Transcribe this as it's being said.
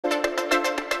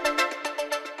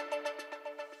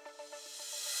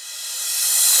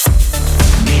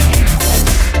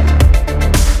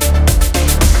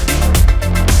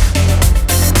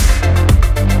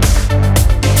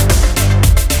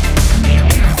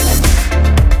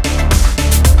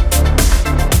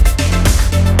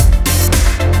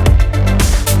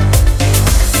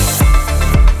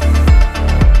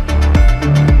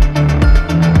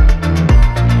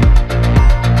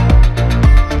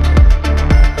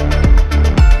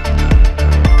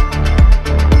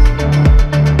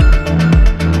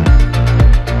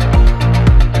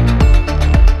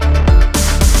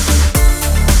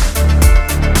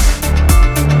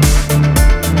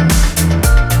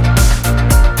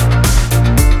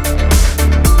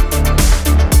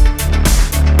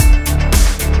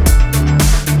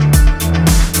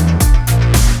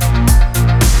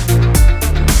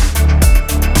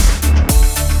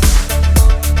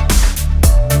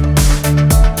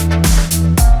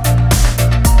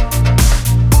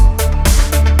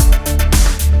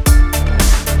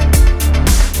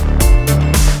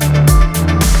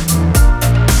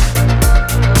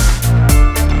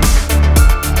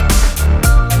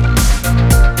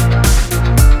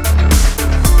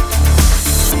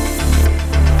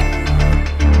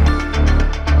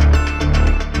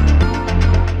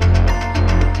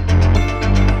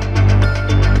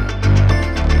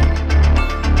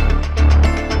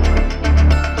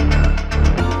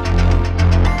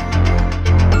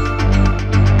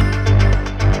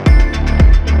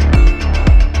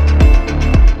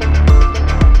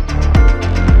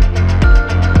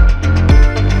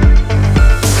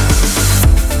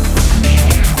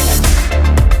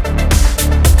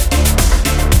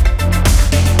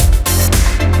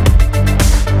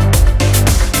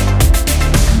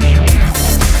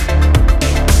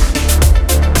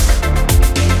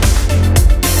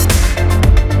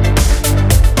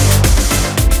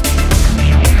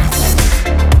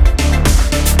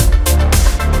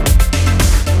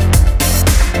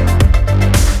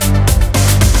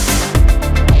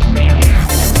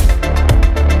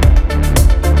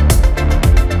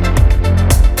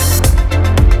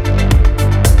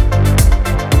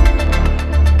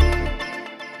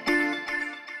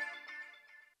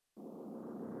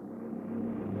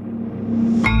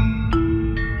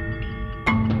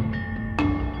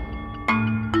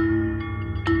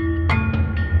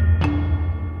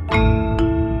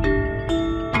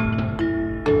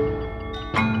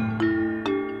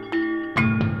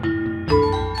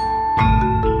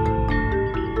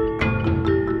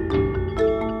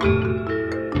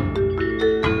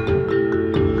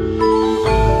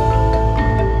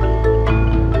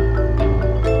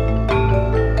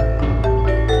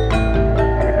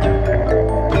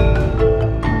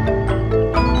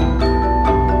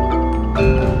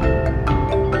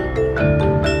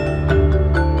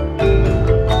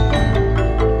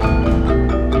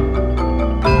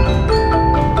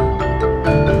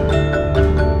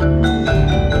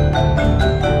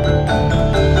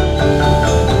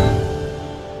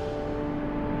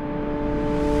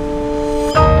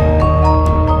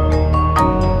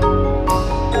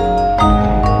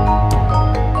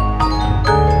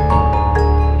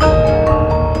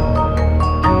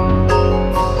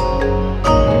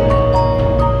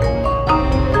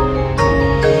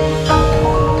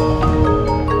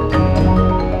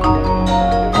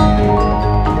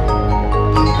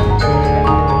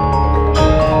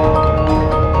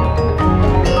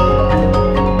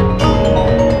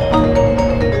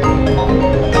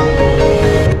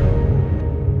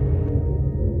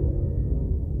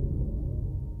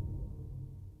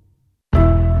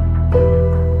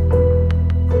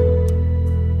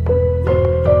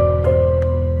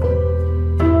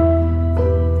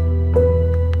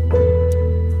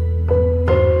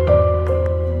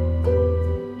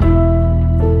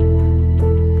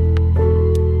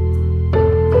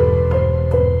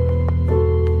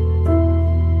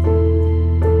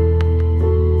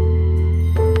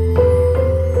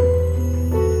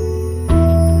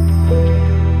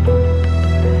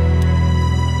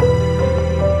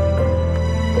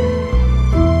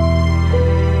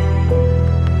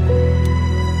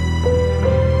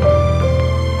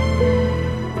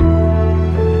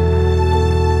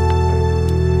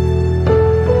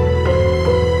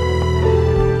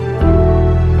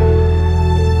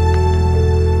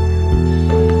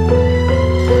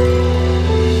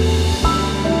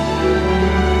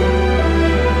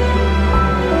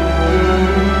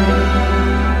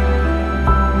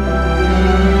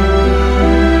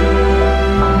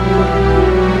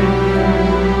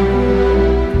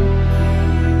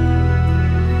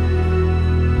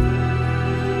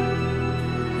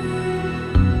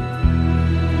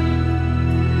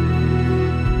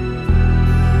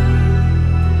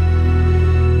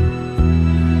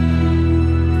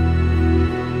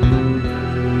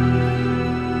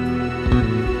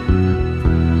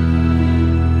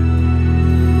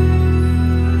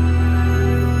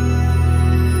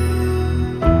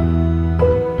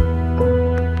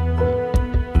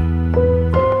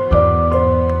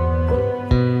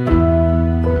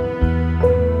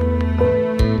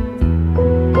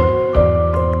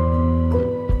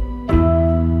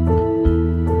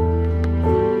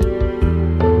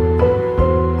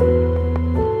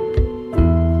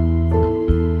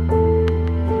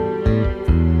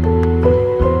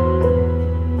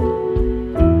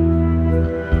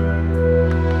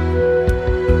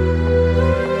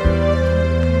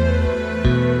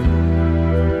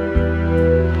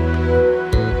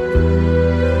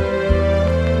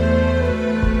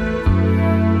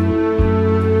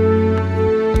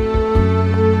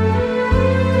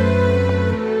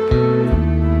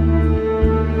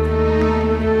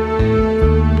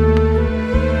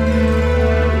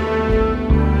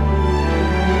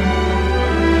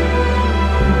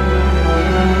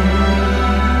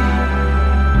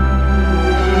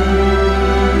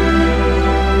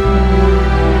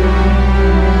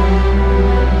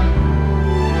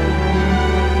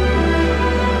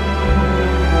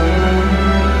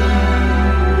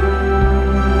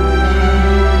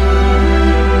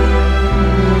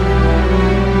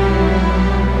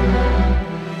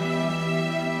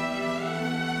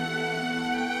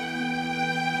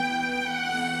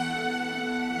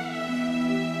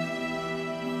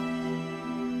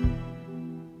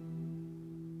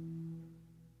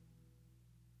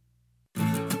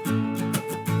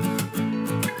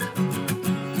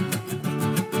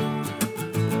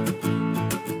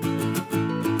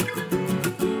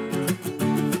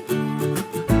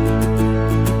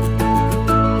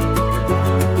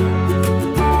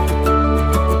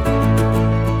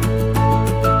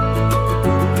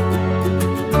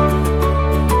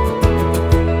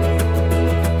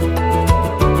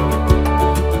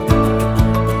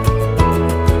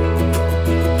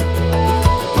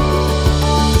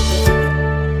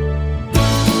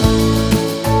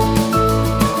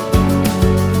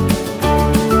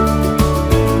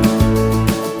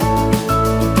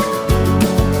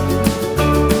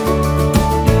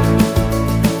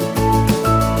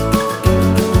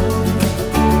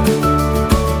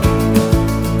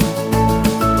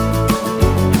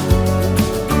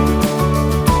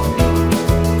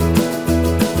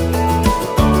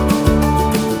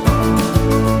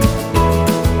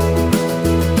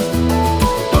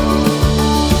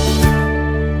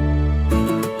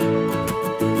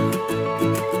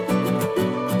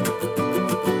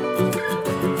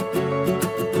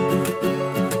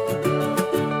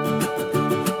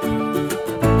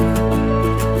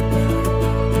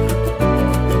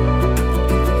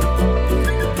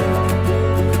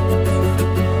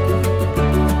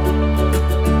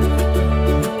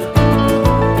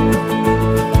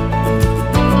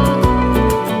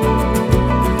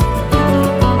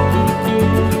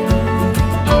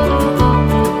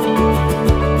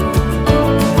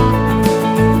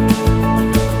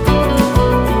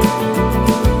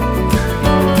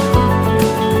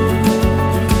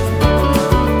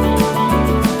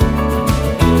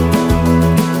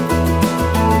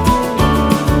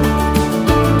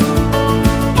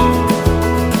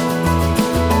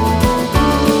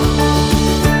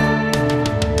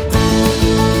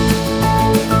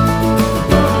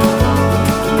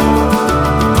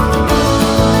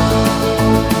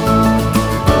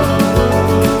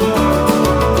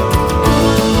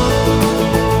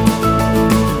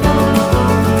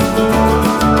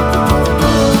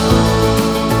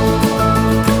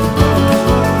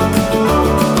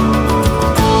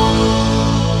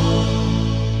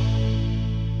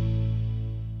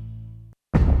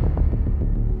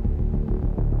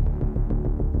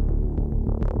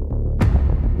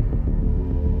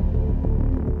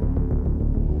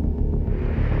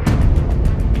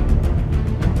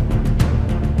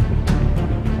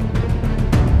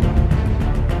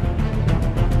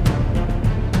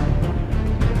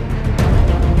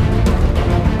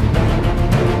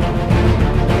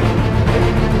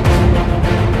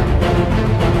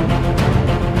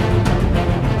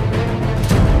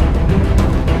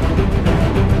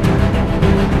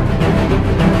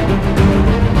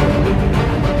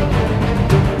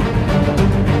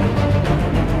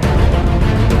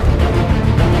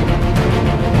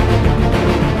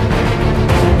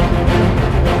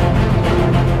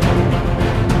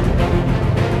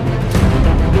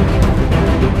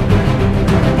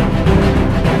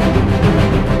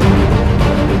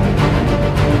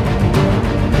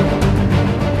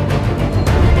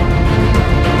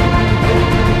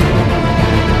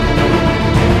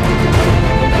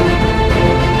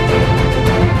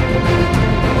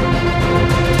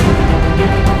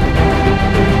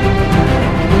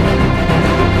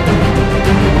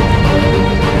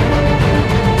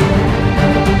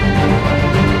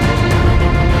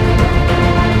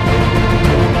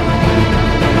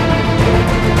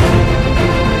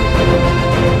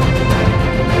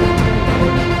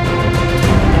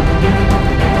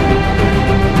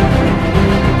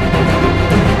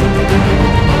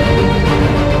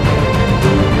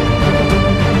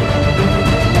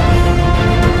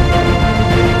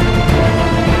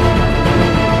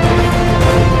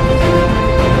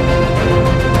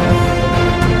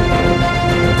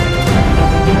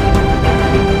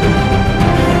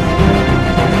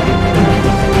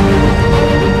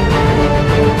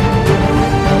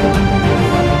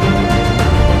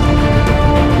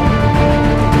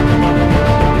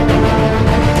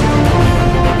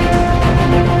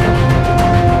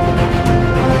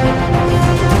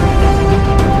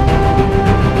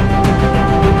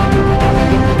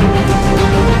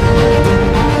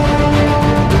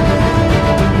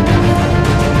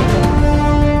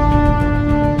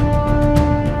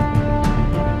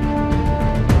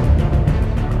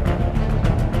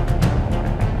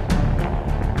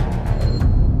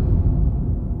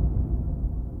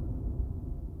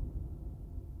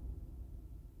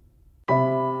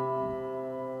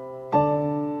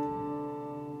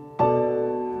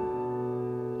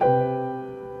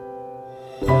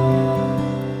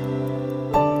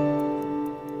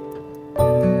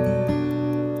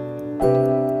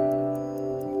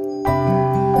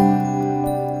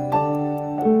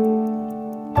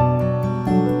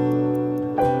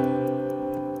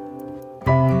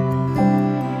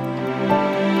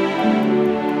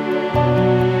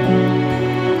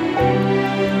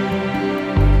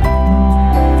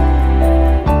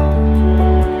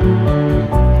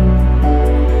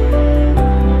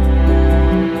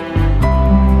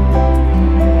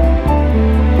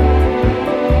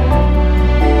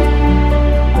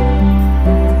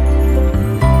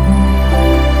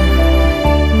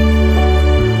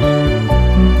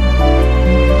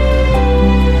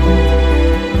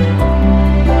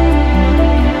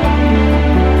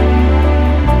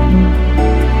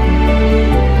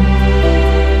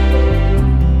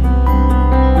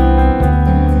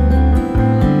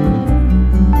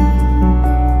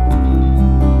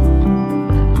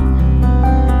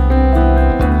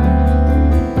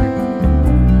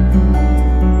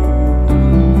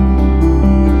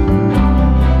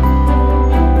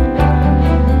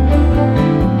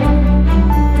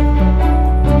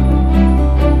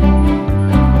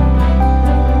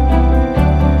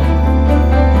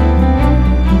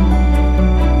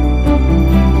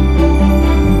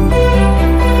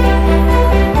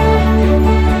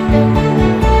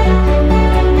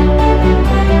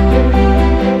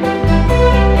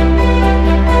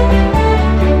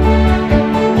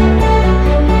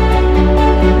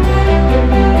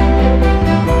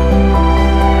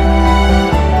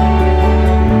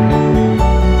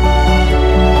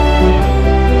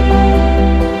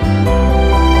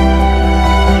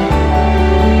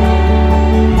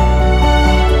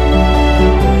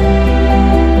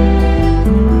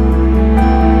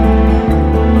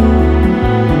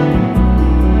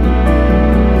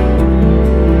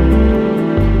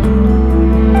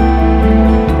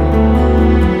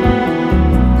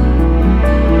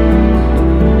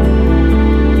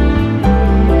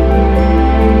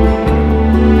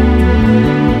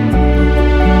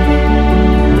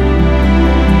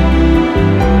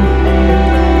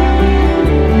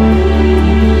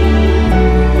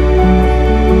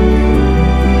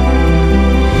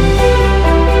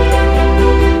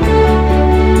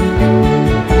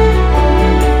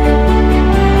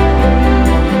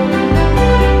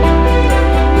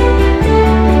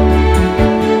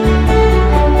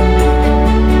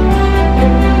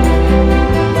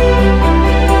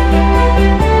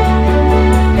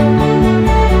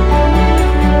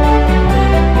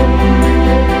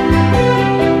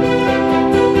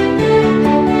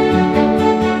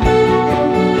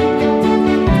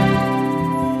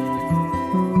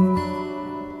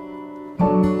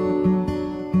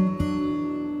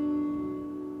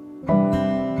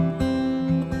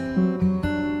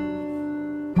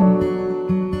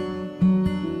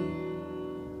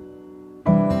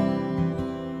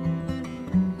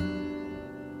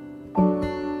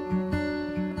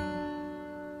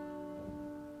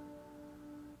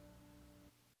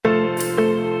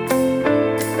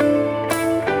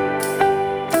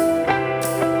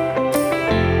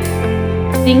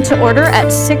meeting to order at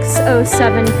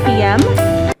 6:07 p.m.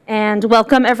 And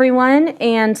welcome everyone,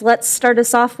 and let's start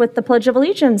us off with the Pledge of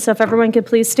Allegiance. So if everyone could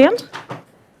please stand.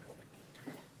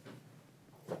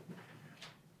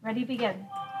 Ready, begin.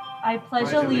 I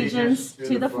pledge allegiance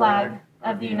to the flag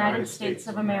of the United States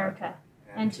of America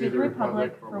and to the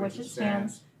republic for which it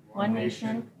stands, one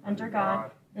nation, under God,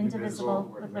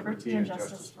 indivisible, with liberty and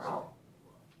justice for all.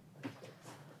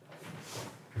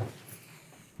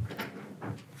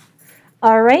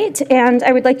 All right, and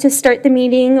I would like to start the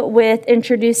meeting with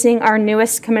introducing our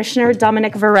newest commissioner,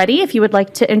 Dominic Veretti. If you would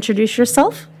like to introduce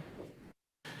yourself.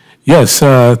 Yes,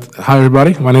 hi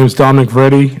everybody. My name is Dominic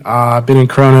Veretti. I've been in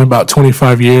Corona about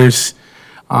 25 years.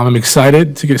 I'm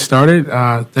excited to get started.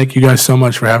 Thank you guys so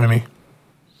much for having me.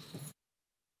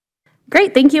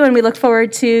 Great, thank you, and we look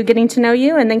forward to getting to know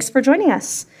you, and thanks for joining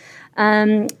us.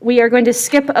 We are going to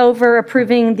skip over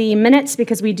approving the minutes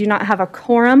because we do not have a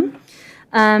quorum.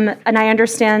 And I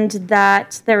understand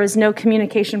that there is no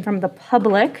communication from the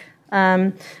public,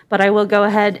 but I will go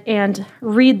ahead and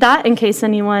read that in case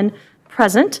anyone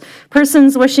present.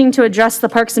 Persons wishing to address the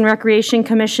Parks and Recreation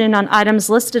Commission on items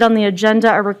listed on the agenda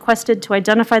are requested to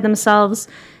identify themselves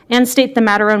and state the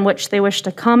matter on which they wish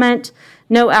to comment.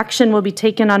 No action will be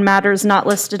taken on matters not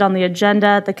listed on the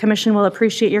agenda. The Commission will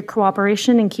appreciate your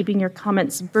cooperation in keeping your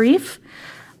comments brief.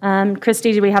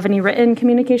 Christy, do we have any written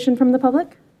communication from the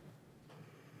public?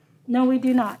 No, we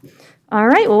do not. All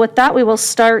right, well, with that, we will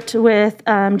start with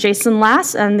Jason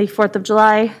Lass and the 4th of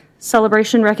July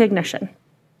celebration recognition.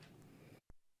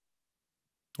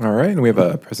 All right, and we have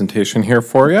a presentation here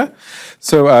for you.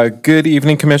 So good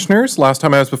evening, commissioners. Last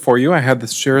time I was before you, I had to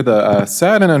share the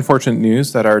sad and unfortunate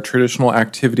news that our traditional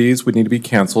activities would need to be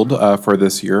canceled for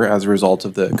this year as a result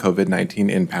of the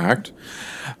COVID-19 impact.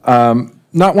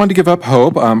 Not one to give up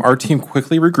hope, our team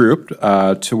quickly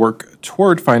regrouped to work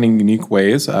toward finding unique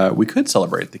ways we could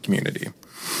celebrate the community.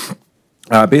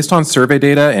 Based on survey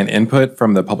data and input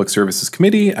from the Public Services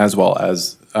Committee, as well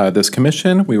as this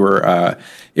commission, we were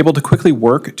able to quickly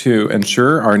work to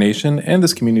ensure our nation and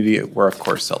this community were, of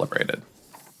course, celebrated.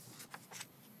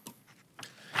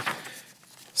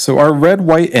 So our Red,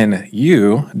 White, and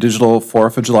U digital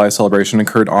 4th of July celebration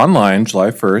occurred online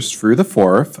July 1st through the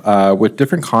 4th with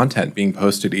different content being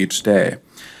posted each day.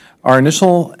 Our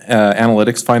initial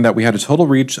analytics find that we had a total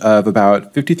reach of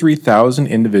about 53,000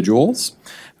 individuals.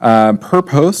 Per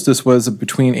post, this was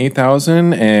between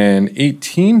 8,000 and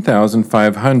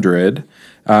 18,500.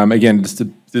 Again, just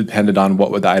depended on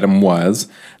what the item was.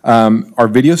 Our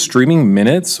video streaming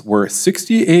minutes were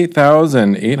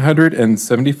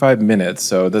 68,875 minutes.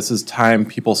 So this is time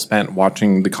people spent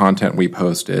watching the content we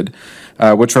posted,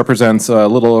 which represents a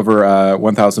little over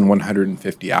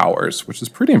 1,150 hours, which is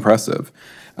pretty impressive.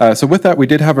 So with that, we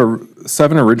did have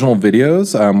 7 original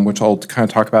videos, which I'll kind of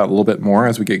talk about a little bit more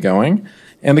as we get going.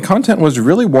 And the content was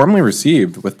really warmly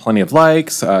received with plenty of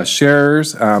likes,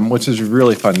 shares, which is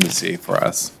really fun to see for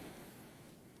us.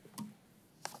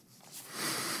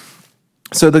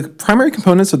 So the primary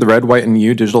components of the Red, White, and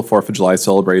U digital 4th of July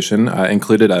celebration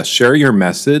included a Share Your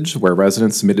Message, where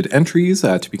residents submitted entries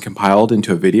to be compiled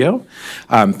into a video.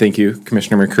 Thank you,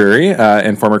 Commissioner McCreary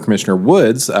and former Commissioner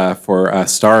Woods for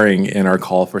starring in our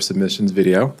call for submissions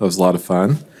video. That was a lot of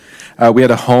fun. We had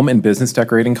a home and business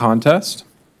decorating contest,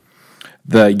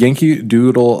 the Yankee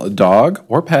Doodle Dog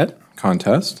or Pet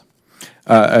contest,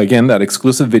 again, that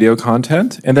exclusive video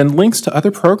content, and then links to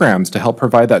other programs to help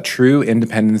provide that true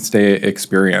Independence Day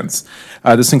experience.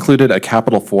 This included a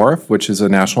Capitol 4th, which is a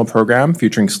national program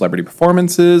featuring celebrity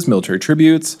performances, military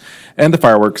tributes, and the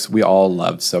fireworks we all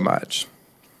love so much.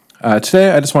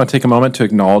 Today, I just want to take a moment to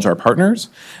acknowledge our partners,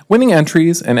 winning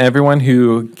entries, and everyone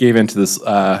who gave into this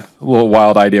little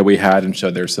wild idea we had and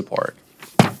showed their support.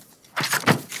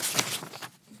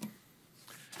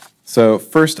 So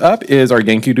first up is our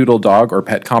Yankee Doodle Dog or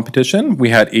Pet competition. We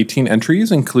had 18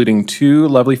 entries, including 2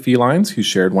 lovely felines who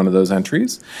shared one of those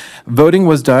entries. Voting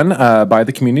was done by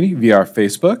the community via our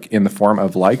Facebook in the form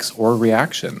of likes or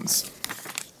reactions.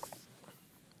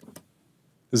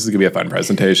 This is going to be a fun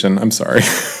presentation. I'm sorry.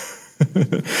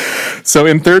 So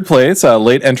in third place,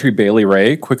 late entry Bailey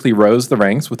Ray quickly rose the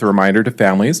ranks with a reminder to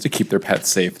families to keep their pets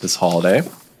safe this holiday.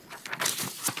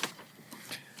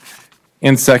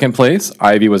 In second place,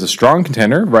 Ivy was a strong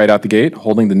contender right out the gate,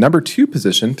 holding the number 2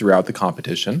 position throughout the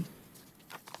competition.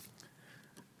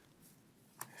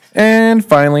 And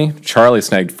finally, Charlie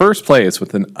snagged first place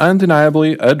with an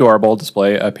undeniably adorable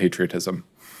display of patriotism.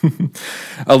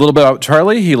 A little bit about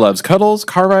Charlie. He loves cuddles,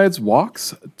 car rides,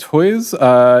 walks, toys.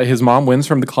 His mom wins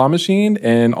from the claw machine,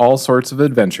 and all sorts of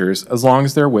adventures as long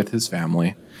as they're with his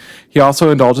family. He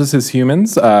also indulges his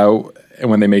humans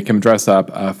when they make him dress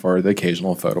up for the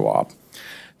occasional photo op.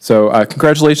 So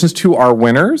congratulations to our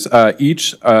winners.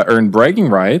 Each earned bragging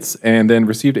rights and then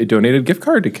received a donated gift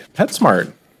card to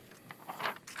PetSmart.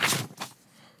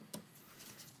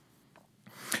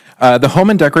 The home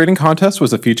and decorating contest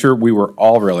was a feature we were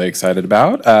all really excited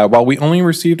about. While we only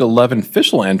received 11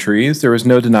 official entries, there was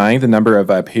no denying the number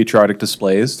of patriotic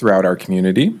displays throughout our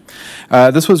community.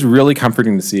 This was really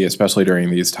comforting to see, especially during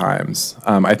these times.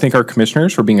 I thank our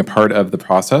commissioners for being a part of the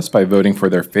process by voting for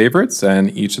their favorites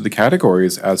in each of the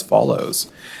categories as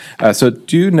follows. So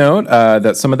do note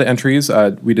that some of the entries,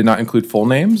 we did not include full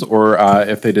names, or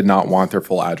if they did not want their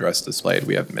full address displayed,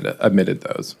 we have omitted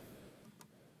those.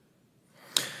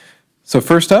 So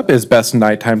first up is Best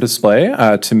Nighttime Display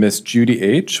to Miss Judy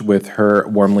H. with her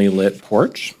warmly lit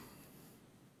porch.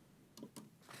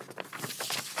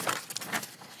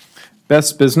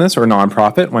 Best Business or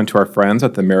Nonprofit went to our friends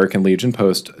at the American Legion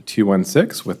Post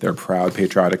 216 with their proud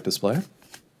patriotic display.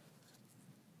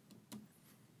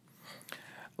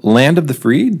 Land of the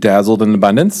Free, Dazzled in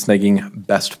Abundance, snagging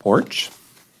Best Porch.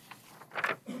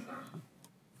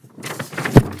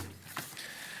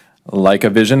 Like a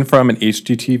Vision from an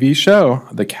HGTV show,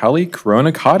 the Cali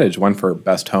Corona Cottage won for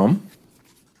Best Home.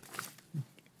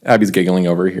 Abby's giggling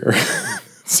over here.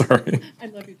 Sorry. I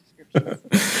love your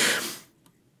descriptions.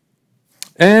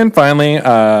 And finally,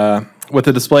 with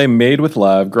a display made with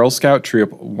love, Girl Scout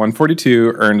Troop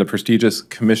 142 earned a prestigious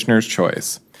Commissioner's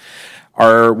Choice.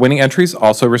 Our winning entries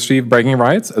also received bragging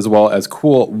rights, as well as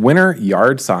cool winner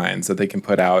yard signs that they can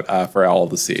put out for all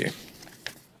to see.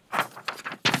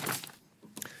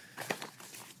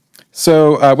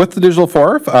 So with the Digital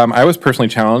Fourth, I was personally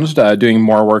challenged doing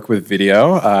more work with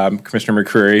video. Commissioner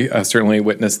McCreary certainly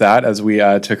witnessed that as we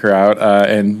took her out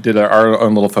and did our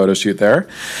own little photo shoot there.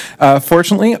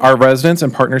 Fortunately, our residents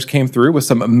and partners came through with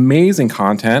some amazing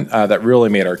content that really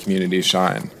made our community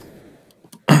shine.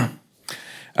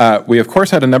 We, of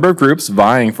course, had a number of groups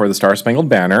vying for the Star-Spangled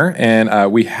Banner,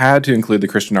 and we had to include the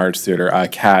Christian Arts Theater,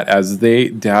 CAT, as they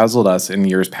dazzled us in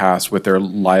years past with their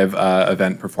live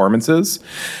event performances.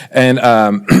 And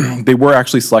they were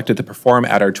actually selected to perform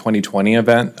at our 2020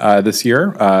 event this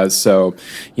year. So,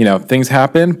 you know, things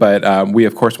happen, but we,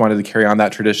 of course, wanted to carry on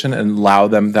that tradition and allow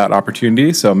them that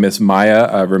opportunity. So Miss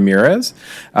Maya Ramirez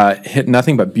hit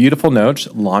nothing but beautiful notes,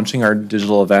 launching our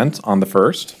digital event on the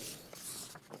 1st.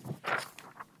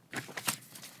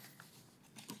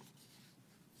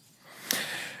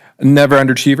 Never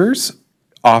Underachievers,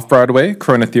 Off-Broadway,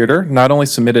 Corona Theater, not only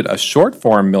submitted a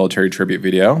short-form military tribute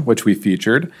video, which we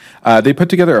featured, they put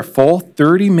together a full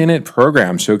 30-minute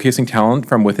program showcasing talent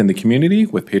from within the community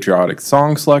with patriotic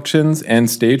song selections and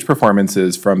stage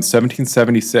performances from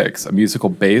 1776, a musical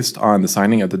based on the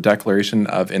signing of the Declaration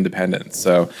of Independence.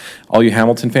 So all you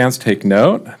Hamilton fans, take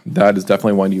note. That is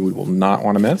definitely one you will not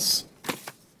want to miss.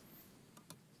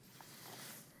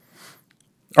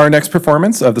 Our next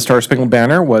performance of the Star-Spangled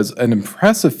Banner was an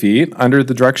impressive feat under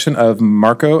the direction of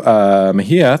Marco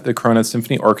Mejia. The Corona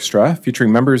Symphony Orchestra,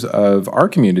 featuring members of our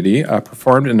community,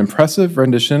 performed an impressive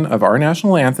rendition of our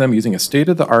national anthem using a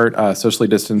state-of-the-art socially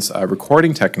distanced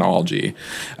recording technology.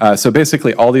 So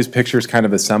basically, all these pictures kind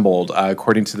of assembled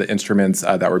according to the instruments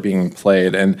that were being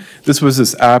played. And this was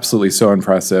just absolutely so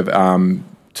impressive.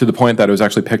 To the point that it was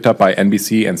actually picked up by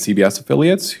NBC and CBS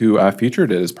affiliates who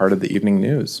featured it as part of the evening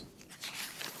news.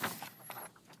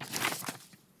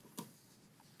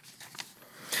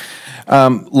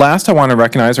 Last, I want to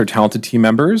recognize our talented team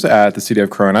members at the City of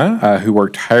Corona who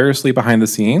worked tirelessly behind the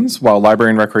scenes. While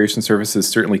Library and Recreation Services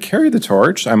certainly carried the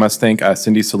torch, I must thank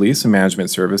Cindy Solis and Management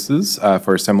Services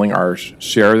for assembling our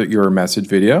Share Your Message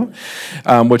video,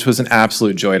 which was an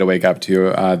absolute joy to wake up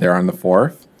to there on the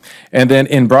 4th. And then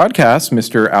in broadcast,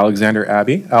 Mr. Alexander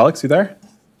Abbey. Alex, you there?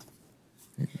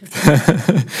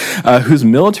 Whose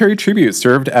military tribute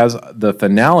served as the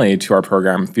finale to our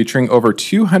program, featuring over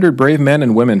 200 brave men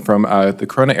and women from the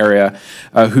Corona area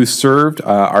who served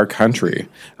our country.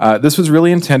 This was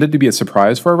really intended to be a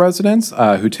surprise for our residents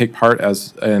who take part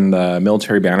in the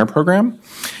military banner program,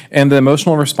 and the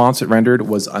emotional response it rendered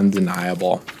was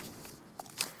undeniable.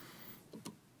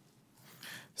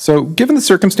 So given the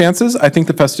circumstances, I think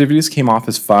the festivities came off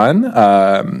as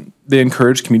fun. They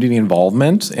encouraged community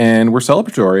involvement and were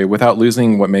celebratory without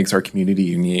losing what makes our community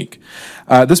unique.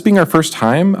 This being our first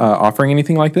time offering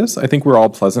anything like this, I think we're all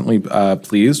pleasantly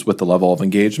pleased with the level of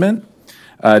engagement.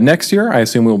 Next year, I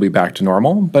assume we'll be back to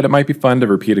normal, but it might be fun to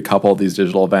repeat a couple of these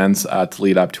digital events to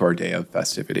lead up to our day of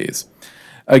festivities.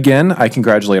 Again, I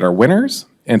congratulate our winners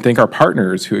and thank our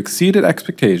partners who exceeded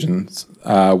expectations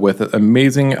with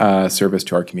amazing service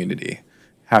to our community.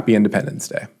 Happy Independence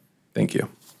Day. Thank you.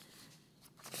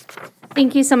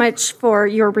 Thank you so much for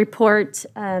your report.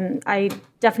 I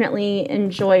definitely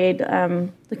enjoyed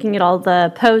looking at all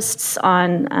the posts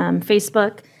on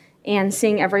Facebook and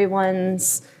seeing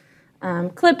everyone's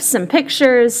clips and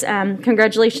pictures.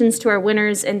 Congratulations to our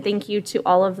winners, and thank you to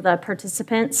all of the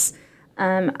participants.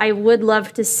 I would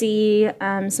love to see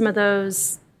some of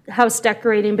those house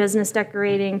decorating, business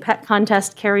decorating, pet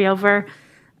contest carryover.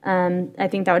 I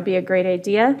think that would be a great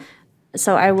idea.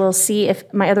 So I will see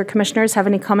if my other commissioners have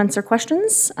any comments or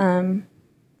questions. Mr.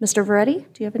 Veretti,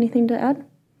 do you have anything to add?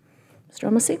 Mr.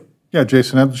 Omasi? Yeah,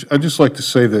 Jason, I'd just like to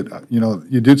say that,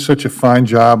 you did such a fine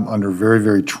job under very,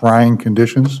 very trying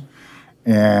conditions.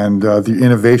 And the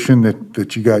innovation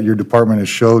that your department has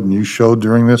showed and you showed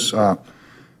during this,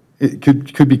 it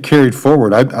could be carried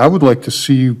forward. I would like to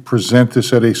see you present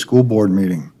this at a school board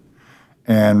meeting.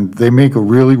 And they make a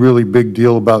really, really big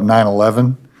deal about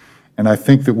 9/11. And I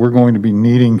think that we're going to be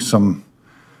needing some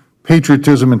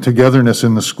patriotism and togetherness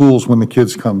in the schools when the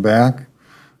kids come back.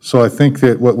 So I think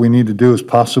that what we need to do is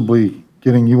possibly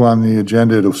getting you on the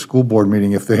agenda at a school board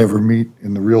meeting if they ever meet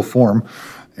in the real form,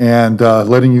 and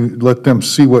let them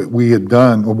see what we had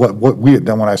done, or what we had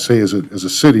done when I say as a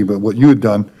city, but what you had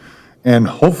done, and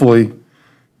hopefully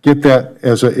get that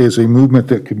as a movement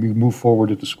that could be moved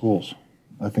forward at the schools.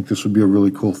 I think this would be a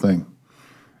really cool thing.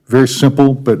 Very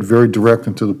simple, but very direct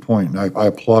and to the point. I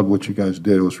applaud what you guys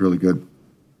did. It was really good.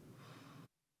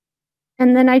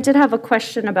 And then I did have a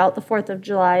question about the 4th of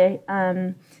July.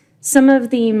 Some of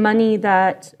the money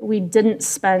that we didn't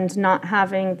spend not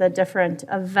having the different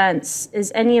events,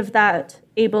 is any of that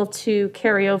able to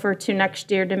carry over to next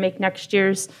year to make next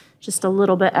year's just a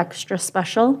little bit extra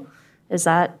special? Is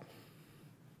that?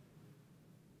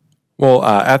 Well,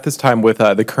 at this time with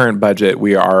the current budget,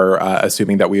 we are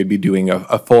assuming that we would be doing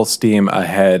a full steam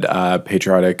ahead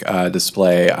patriotic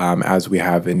display as we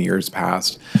have in years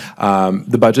past.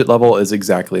 The budget level is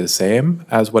exactly the same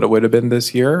as what it would have been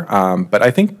this year, but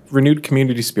I think renewed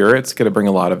community spirit's going to bring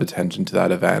a lot of attention to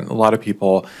that event. A lot of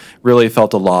people really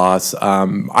felt a loss.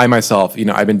 I myself,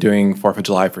 I've been doing 4th of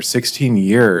July for 16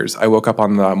 years. I woke up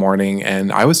on the morning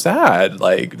and I was sad.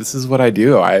 Like, this is what I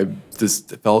do. I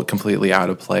just felt completely out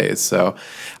of place. So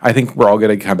I think we're all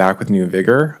going to come back with new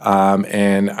vigor.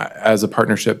 And as a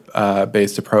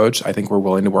partnership-based approach, I think we're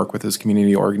willing to work with those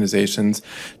community organizations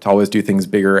to always do things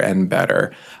bigger and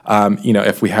better.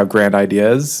 If we have grand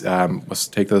ideas, let's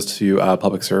take those to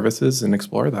public services and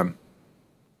explore them.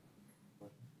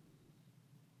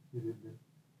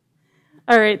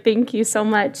 All right, thank you so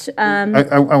much.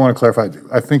 I want to clarify.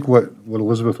 I think what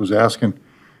Elizabeth was asking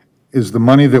is the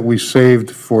money that we saved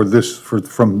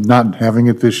from not having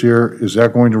it this year, is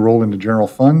that going to roll into general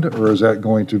fund, or is that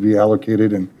going to be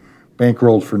allocated and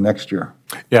bankrolled for next year?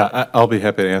 Yeah, I'll be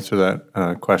happy to answer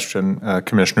that question,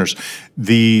 Commissioners.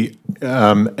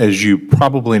 As you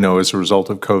probably know, as a result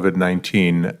of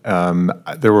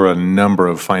COVID-19, there were a number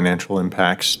of financial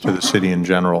impacts to the city in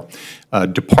general.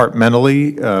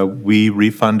 Departmentally, we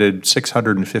refunded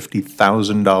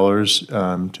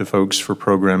 $650,000 to folks for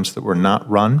programs that were not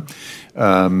run.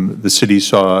 The city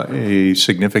saw a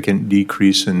significant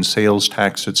decrease in sales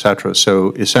tax, et cetera.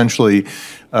 So essentially,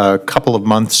 a couple of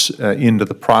months into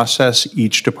the process,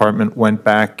 each department went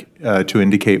back to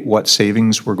indicate what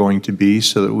savings were going to be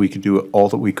so that we could do all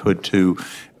that we could to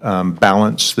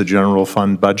balance the general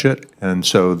fund budget. And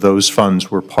so those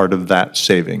funds were part of that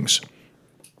savings.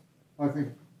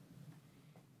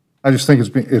 I just think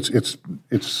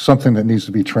it's something that needs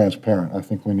to be transparent. I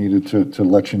think we needed to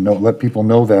let people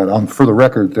know that for the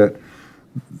record, that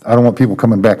I don't want people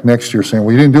coming back next year saying,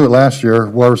 well, you didn't do it last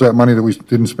year. Where was that money that we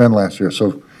didn't spend last year?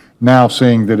 So now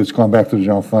saying that it's gone back to the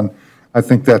general fund, I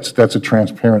think that's a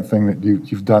transparent thing that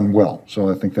you've done well.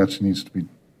 So I think that needs to be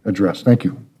addressed. Thank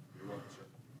you.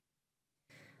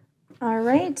 All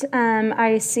right,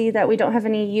 I see that we don't have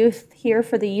any youth here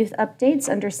for the youth updates,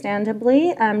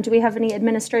 understandably. Do we have any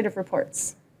administrative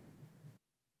reports?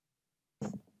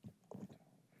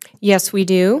 Yes, we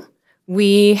do.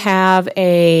 We have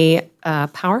a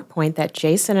PowerPoint that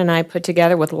Jason and I put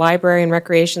together with library and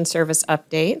recreation service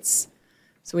updates.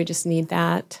 So we just need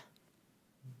that.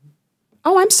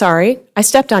 Oh, I'm sorry. I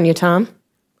stepped on you, Tom.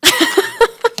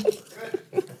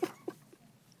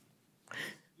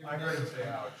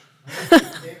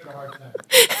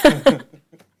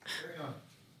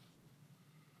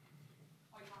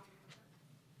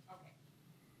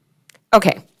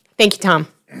 Okay, thank you, Tom.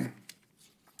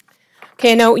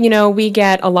 Okay, we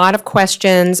get a lot of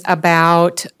questions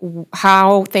about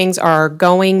how things are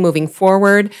going moving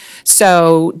forward.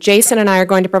 So Jason and I are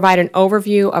going to provide an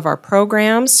overview of our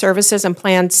programs, services, and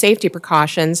planned safety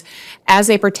precautions as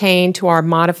they pertain to our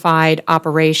modified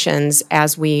operations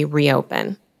as we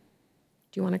reopen.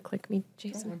 Do you want to click me,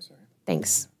 Jason? Oh, I'm sorry.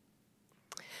 Thanks.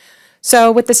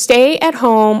 So with the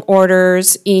stay-at-home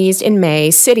orders eased in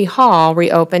May, City Hall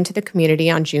reopened to the community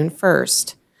on June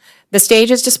 1st. The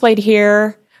stages displayed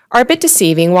here are a bit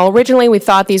deceiving. While originally we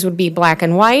thought these would be black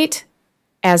and white,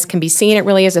 as can be seen, it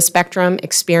really is a spectrum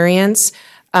experience.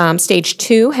 Stage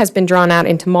 2 has been drawn out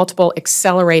into multiple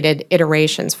accelerated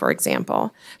iterations, for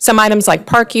example. Some items like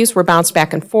park use were bounced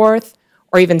back and forth,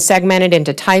 or even segmented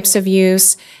into types of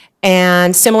use.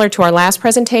 And similar to our last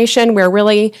presentation, we're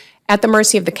really at the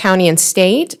mercy of the county and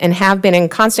state and have been in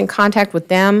constant contact with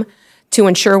them to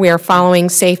ensure we are following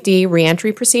safety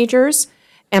reentry procedures.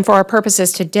 And for our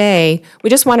purposes today, we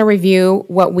just want to review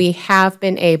what we have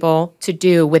been able to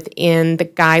do within the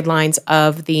guidelines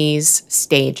of these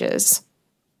stages.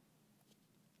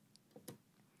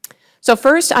 So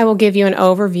first, I will give you an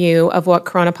overview of what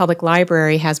Corona Public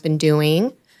Library has been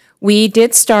doing. We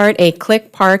did start a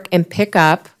click, park, and pick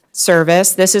up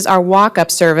service. This is our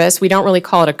walk-up service. We don't really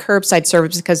call it a curbside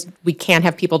service because we can't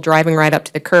have people driving right up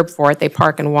to the curb for it. They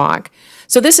park and walk.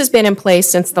 So this has been in place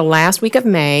since the last week of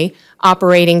May,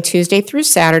 operating Tuesday through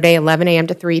Saturday, 11 a.m.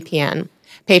 to 3 p.m.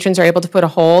 Patrons are able to put a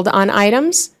hold on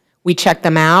items. We check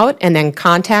them out and then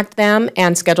contact them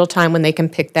and schedule time when they can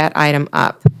pick that item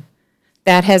up.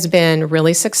 That has been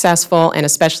really successful and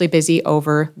especially busy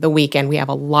over the weekend. We have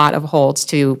a lot of holds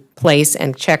to place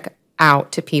and check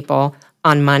out to people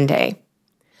on Monday.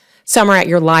 Summer at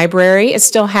Your Library is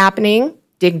still happening.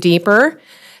 Dig deeper.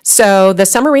 So the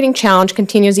Summer Reading Challenge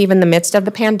continues even in the midst of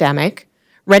the pandemic.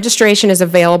 Registration is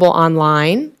available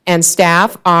online, and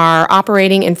staff are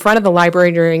operating in front of the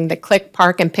library during the click,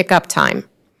 park, and pick up time.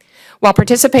 While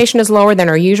participation is lower than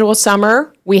our usual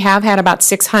summer, we have had about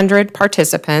 600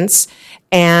 participants.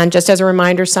 And just as a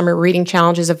reminder, Summer Reading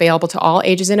Challenge is available to all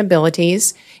ages and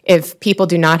abilities. If people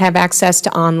do not have access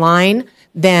to online,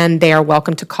 then they are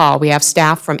welcome to call. We have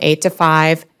staff from 8 to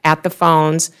 5 at the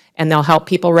phones, and they'll help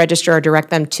people register or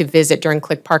direct them to visit during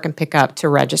Click, Park, and Pick Up to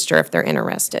register if they're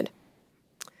interested.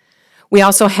 We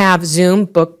also have Zoom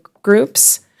book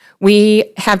groups.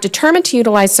 We have determined to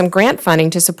utilize some grant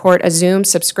funding to support a Zoom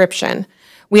subscription.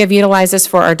 We have utilized this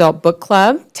for our adult book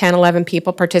club, 10, 11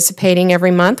 people participating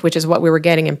every month, which is what we were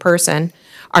getting in person.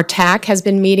 Our TAC has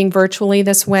been meeting virtually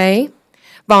this way.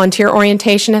 Volunteer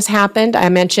orientation has happened. I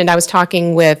mentioned I was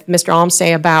talking with Mr.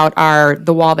 Almsay about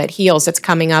The Wall That Heals that's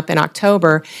coming up in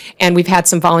October, and we've had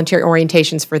some volunteer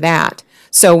orientations for that.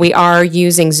 So we are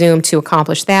using Zoom to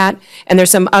accomplish that, and there's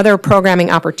some other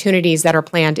programming opportunities that are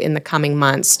planned in the coming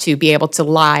months to be able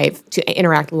to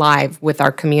interact live with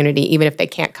our community, even if they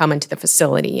can't come into the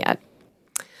facility yet.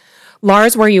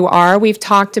 Lars Where You Are, we've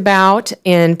talked about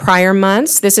in prior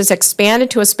months. This is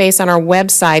expanded to a space on our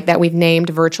website that we've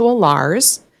named Virtual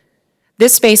Lars.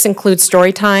 This space includes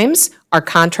story times, our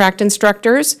contract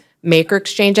instructors, maker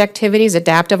exchange activities,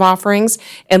 adaptive offerings,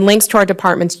 and links to our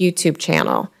department's YouTube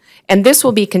channel. And this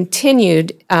will be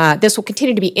continued, this will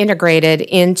continue to be integrated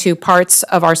into parts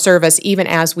of our service even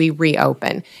as we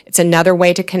reopen. It's another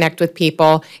way to connect with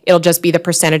people. It'll just be the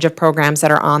percentage of programs that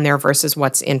are on there versus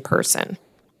what's in person.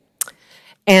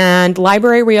 And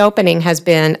library reopening has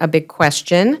been a big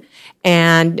question,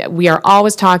 and we are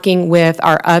always talking with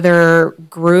our other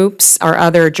groups, our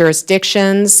other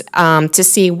jurisdictions, to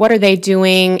see what are they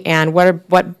doing and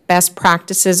what best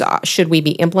practices should we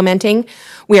be implementing.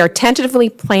 We are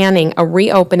tentatively planning a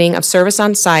reopening of service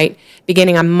on site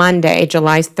beginning on Monday,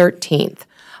 July 13th.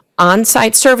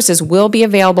 On-site services will be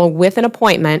available with an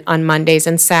appointment on Mondays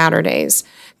and Saturdays.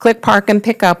 Click, Park, and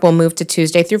Pick Up will move to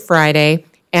Tuesday through Friday,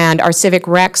 and our Civic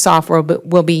Rec software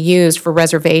will be used for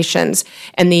reservations,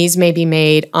 and these may be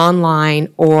made online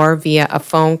or via a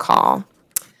phone call.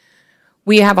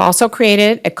 We have also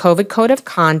created a COVID Code of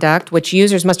Conduct, which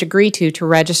users must agree to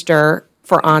register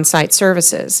for on-site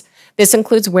services. This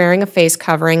includes wearing a face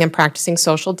covering and practicing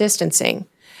social distancing.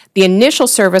 The initial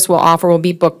service we'll offer will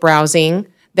be book browsing,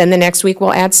 then the next week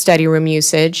we'll add study room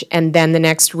usage, and then the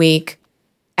next week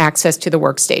access to the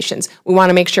workstations. We want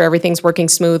to make sure everything's working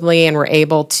smoothly and we're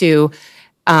able to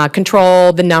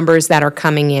control the numbers that are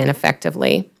coming in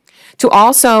effectively. To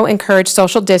also encourage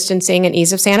social distancing and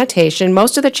ease of sanitation,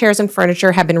 most of the chairs and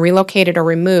furniture have been relocated or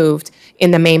removed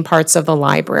in the main parts of the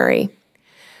library.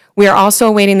 We are also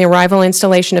awaiting the arrival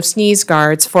installation of sneeze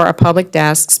guards for our public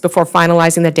desks before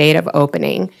finalizing the date of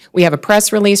opening. We have a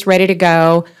press release ready to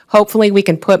go. Hopefully, we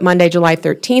can put Monday, July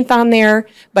 13th on there,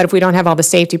 but if we don't have all the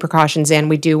safety precautions in,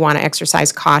 we do want to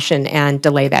exercise caution and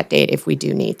delay that date if we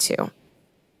do need to.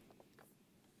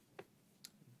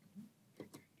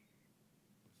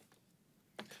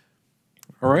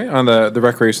 All right, on the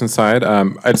recreation side,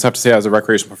 I just have to say as a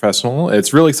recreation professional,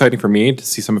 it's really exciting for me to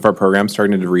see some of our programs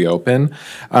starting to reopen.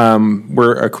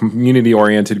 We're a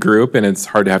community-oriented group, and it's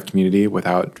hard to have community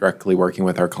without directly working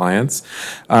with our clients.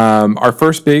 Our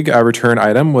first big return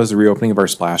item was the reopening of our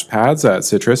splash pads at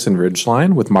Citrus and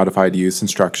Ridgeline with modified use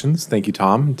instructions. Thank you,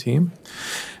 Tom and team.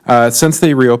 Since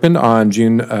they reopened on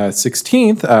June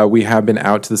 16th, we have been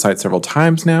out to the site several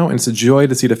times now, and it's a joy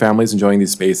to see the families enjoying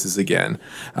these spaces again.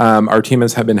 Our team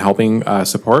has been helping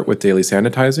support with daily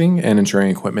sanitizing and ensuring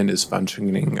equipment is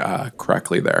functioning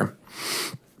correctly there.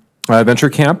 Venture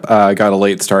Camp got a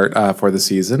late start for the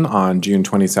season on June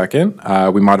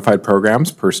 22nd. We modified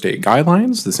programs per state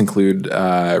guidelines. This include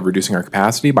reducing our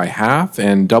capacity by half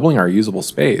and doubling our usable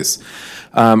space.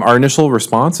 Our initial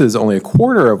response is only a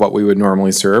quarter of what we would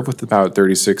normally serve with about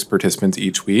 36 participants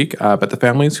each week, but the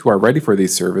families who are ready for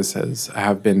these services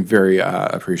have been very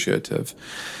appreciative.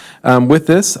 With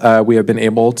this, we have been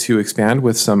able to expand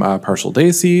with some partial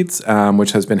day seats,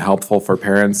 which has been helpful for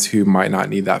parents who might not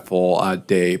need that full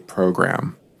day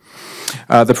program.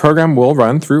 The program will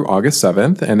run through August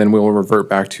 7th, and then we will revert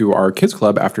back to our Kids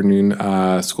Club afternoon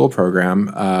school program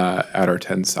at our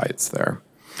 10 sites there.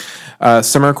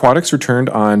 Summer Aquatics returned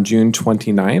on June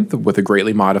 29th with a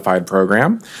greatly modified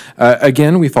program.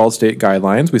 Again, we followed state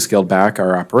guidelines. We scaled back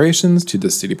our operations to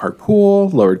the city park pool,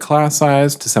 lowered class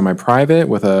size to semi-private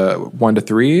with a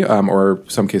 1-to-3 or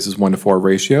some cases 1-to-4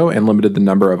 ratio, and limited the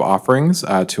number of offerings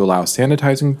to allow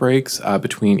sanitizing breaks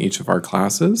between each of our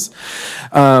classes.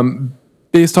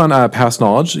 Based on past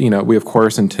knowledge, we of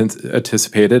course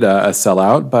anticipated a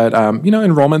sellout, but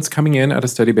enrollments coming in at a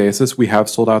steady basis. We have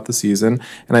sold out the season,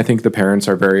 and I think the parents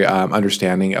are very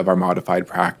understanding of our modified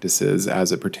practices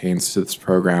as it pertains to this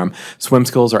program. Swim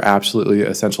skills are absolutely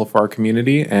essential for our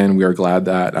community, and we are glad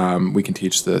that we can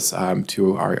teach this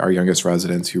to our youngest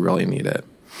residents who really need it.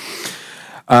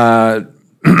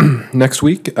 Next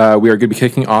week, we are going to be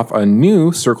kicking off a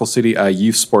new Circle City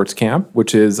Youth Sports Camp,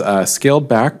 which is a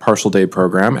scaled-back partial day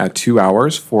program at 2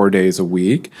 hours, 4 days a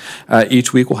week.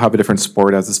 Each week, we'll have a different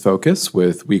sport as its focus,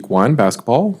 with Week 1,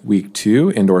 basketball, Week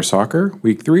 2, indoor soccer,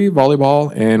 Week 3,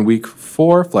 volleyball, and Week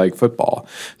 4, flag football.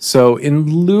 So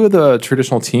in lieu of the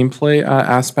traditional team play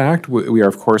aspect, we are,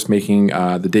 of course, making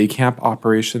the day camp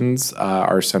operations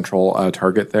our central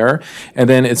target there. And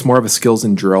then it's more of a skills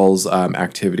and drills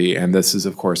activity, and this is,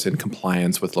 of course, in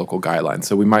compliance with local guidelines.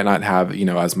 So we might not have,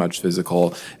 as much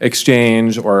physical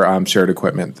exchange or shared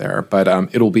equipment there, but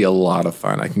it'll be a lot of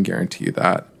fun. I can guarantee you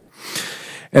that.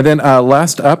 And then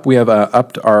last up, we have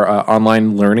upped our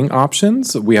online learning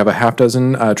options. We have a half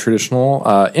dozen traditional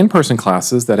in-person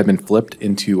classes that have been flipped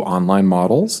into online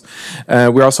models.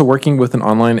 We're also working with an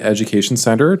online education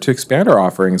center to expand our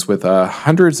offerings with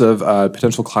hundreds of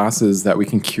potential classes that we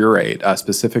can curate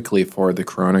specifically for the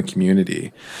Corona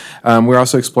community. We're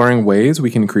also exploring ways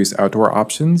we can increase outdoor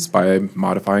options by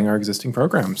modifying our existing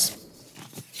programs.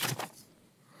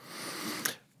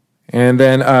 And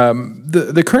then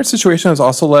the current situation has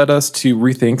also led us to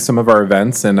rethink some of our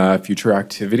events and future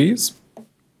activities.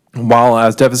 While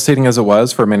as devastating as it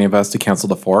was for many of us to cancel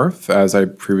the 4th, as I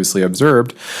previously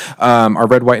observed, our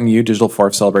Red, White, and U Digital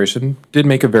 4th celebration did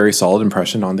make a very solid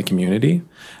impression on the community.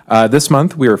 This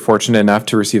month, we were fortunate enough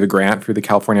to receive a grant through the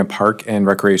California Park and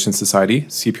Recreation Society,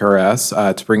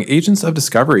 CPRS, to bring Agents of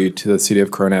Discovery to the city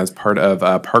of Corona as part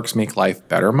of Parks Make Life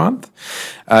Better Month.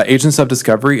 Agents of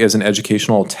Discovery is an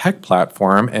educational tech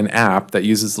platform and app that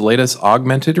uses the latest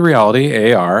augmented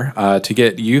reality, AR, to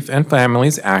get youth and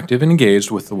families active and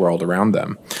engaged with the world around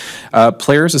them.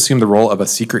 Players assume the role of a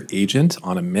secret agent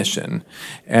on a mission,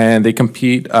 and they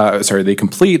complete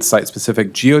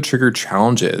site-specific geo-triggered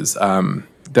challenges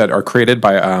that are created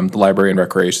by the Library and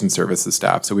Recreation Services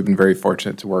staff. So we've been very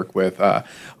fortunate to work with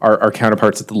our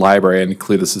counterparts at the library and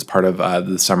include this as part of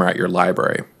the Summer at Your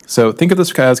Library. So think of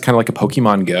this as kind of like a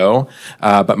Pokemon Go,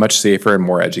 but much safer and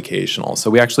more educational. So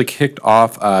we actually kicked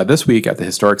off this week at the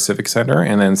Historic Civic Center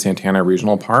and then Santana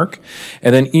Regional Park.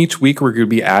 And then each week we're going to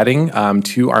be adding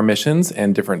to our missions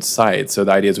and different sites. So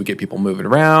the idea is we get people moving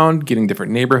around, getting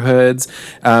different neighborhoods,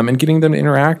 and getting them to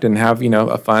interact and have,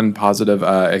 a fun, positive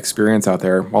experience out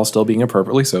there while still being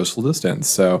appropriately social distance.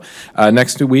 So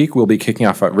next week we'll be kicking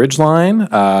off at Ridgeline.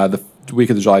 The week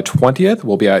of July 20th,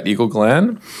 we'll be at Eagle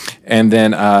Glen, and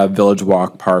then Village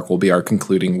Walk Park will be our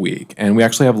concluding week. And we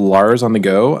actually have Lars on the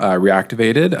Go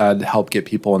reactivated to help get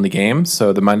people in the game.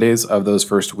 So the Mondays of those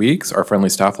first weeks, our friendly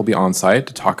staff will be on site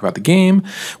to talk about the game,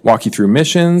 walk you through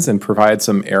missions, and provide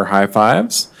some air high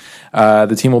fives.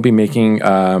 The team will be making,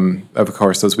 of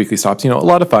course, those weekly stops, a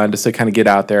lot of fun just to kind of get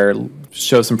out there,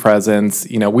 show some presence.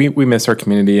 We miss our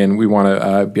community and we want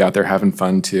to be out there having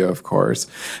fun too, of course.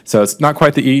 So it's not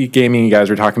quite the e-gaming you guys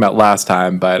were talking about last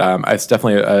time, but it's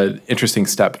definitely an interesting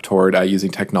step toward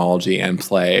using technology and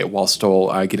play while still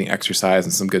getting exercise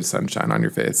and some good sunshine on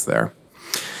your face there.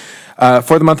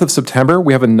 For the month of September,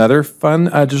 we have another fun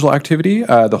digital activity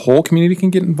the whole community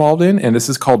can get involved in, and this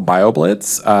is called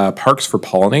BioBlitz, Parks for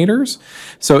Pollinators.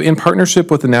 So in partnership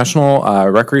with the National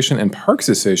Recreation and Parks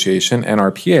Association,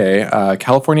 NRPA,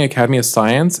 California Academy of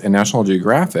Science, and National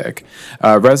Geographic,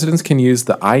 residents can use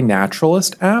the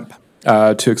iNaturalist app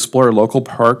to explore local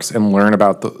parks and learn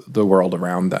about the world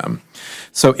around them.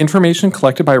 So information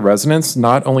collected by residents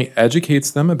not only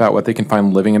educates them about what they can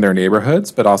find living in their neighborhoods,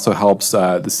 but also helps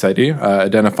the city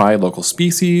identify local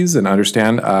species and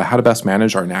understand how to best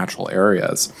manage our natural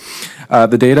areas.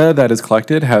 The data that is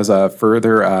collected has a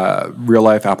further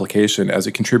real-life application as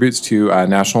it contributes to a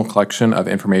national collection of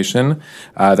information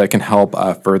that can help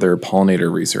further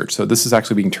pollinator research. So this is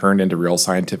actually being turned into real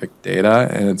scientific data,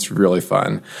 and it's really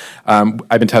fun.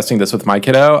 I've been testing this with my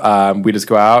kiddo. We just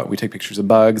go out, we take pictures of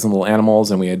bugs and little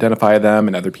animals, and we identify them,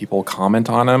 and other people comment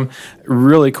on them.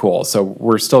 Really cool. So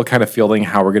we're still kind of fielding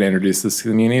how we're going to introduce this to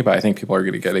the community, but I think people are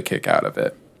going to get a kick out of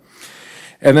it.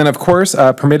 And then, of course,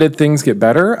 permitted things get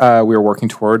better. We are working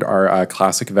toward our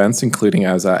classic events, including,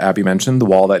 as Abby mentioned, The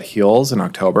Wall That Heals in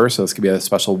October. So this could be a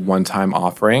special one-time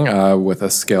offering with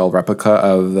a scale replica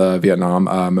of the Vietnam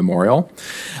Memorial.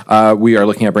 We are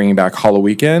looking at bringing back Hollow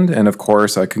Weekend, and, of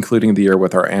course, concluding the year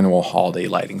with our annual holiday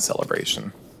lighting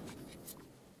celebration.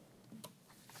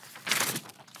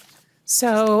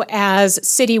 So as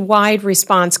citywide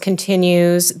response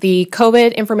continues, the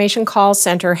COVID Information Call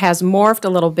Center has morphed a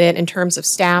little bit in terms of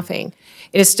staffing.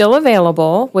 It is still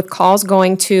available, with calls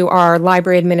going to our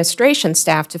library administration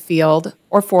staff to field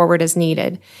or forward as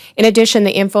needed. In addition,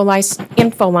 the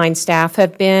InfoLine staff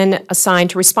have been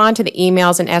assigned to respond to the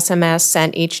emails and SMS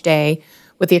sent each day,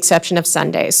 with the exception of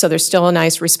Sundays. So there's still a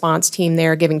nice response team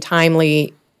there giving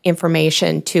timely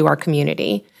information to our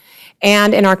community.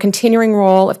 And in our continuing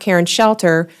role of care and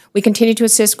shelter, we continue to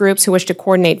assist groups who wish to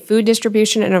coordinate food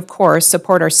distribution and, of course,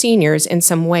 support our seniors in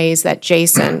some ways that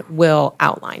Jason will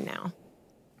outline now.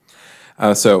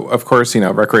 So, of course,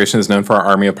 Recreation is known for our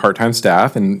army of part-time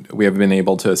staff, and we have been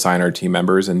able to assign our team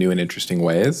members in new and interesting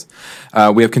ways.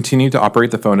 We have continued to operate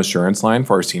the phone assurance line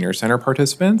for our senior center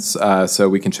participants, so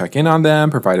we can check in on them,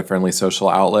 provide a friendly social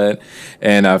outlet,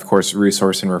 and, of course,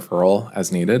 resource and referral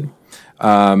as needed.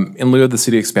 In lieu of the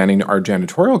city expanding our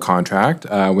janitorial contract,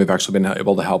 we've actually been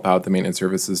able to help out the maintenance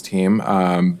services team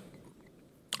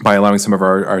by allowing some of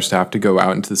our staff to go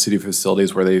out into the city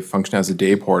facilities where they function as a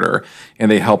day porter, and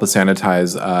they help us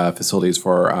sanitize facilities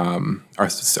for our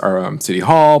city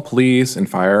hall, police, and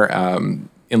fire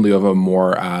in lieu of a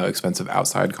more expensive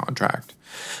outside contract.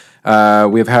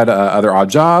 We have had other odd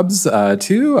jobs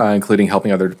too, including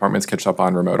helping other departments catch up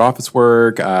on remote office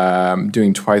work,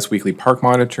 doing twice weekly park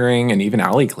monitoring, and even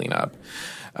alley cleanup.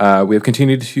 We have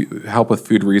continued to help with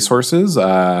food resources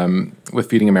with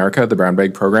Feeding America, the Brown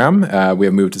Bag Program. We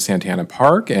have moved to Santana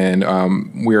Park, and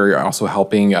we're also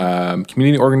helping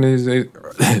community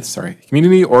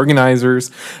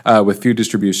organizers with food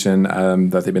distribution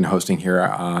that they've been hosting here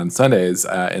on Sundays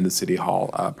in the City Hall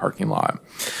parking lot.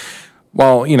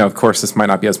 While, of course, this might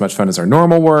not be as much fun as our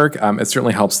normal work, it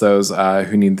certainly helps those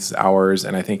who need these hours,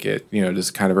 and I think it,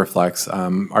 just kind of reflects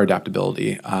our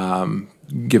adaptability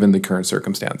given the current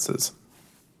circumstances.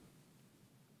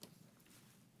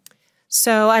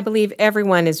 So I believe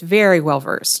everyone is very well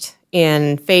versed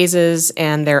in phases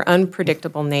and their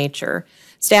unpredictable nature.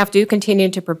 Staff do continue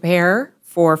to prepare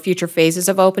for future phases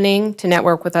of opening, to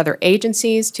network with other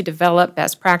agencies, to develop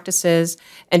best practices,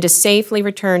 and to safely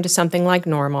return to something like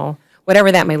normal, whatever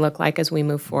that may look like as we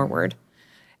move forward.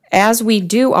 As we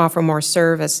do offer more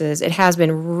services, it has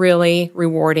been really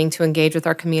rewarding to engage with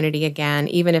our community again,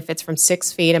 even if it's from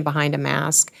 6 feet and behind a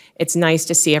mask. It's nice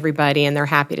to see everybody, and they're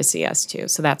happy to see us too.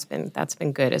 So that's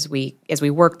been good as we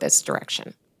work this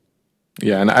direction.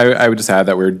 Yeah, and I would just add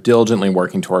that we're diligently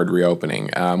working toward reopening.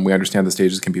 We understand the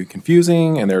stages can be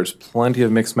confusing, and there's plenty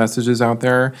of mixed messages out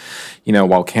there. You know,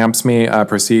 while camps may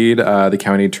proceed, the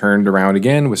county turned around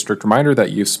again with strict reminder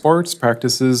that youth sports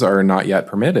practices are not yet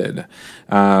permitted.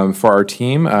 For our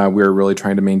team, we're really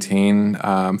trying to maintain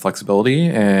flexibility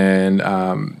and,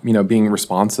 you know, being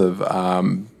responsive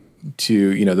to,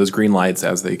 you know, those green lights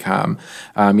as they come.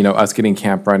 You know, us getting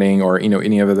camp running or, you know,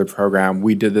 any other program,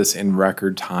 we did this in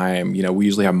record time. You know, we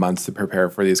usually have months to prepare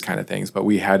for these kind of things, but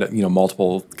we had, you know,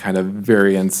 multiple kind of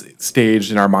variants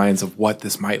staged in our minds of what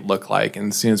this might look like.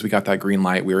 And as soon as we got that green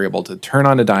light, we were able to turn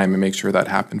on a dime and make sure that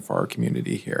happened for our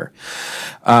community here.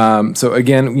 So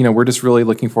again, you know, we're just really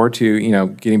looking forward to, you know,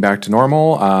 getting back to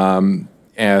normal.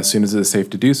 As soon as it is safe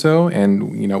to do so.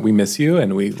 And, you know, we miss you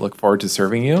and we look forward to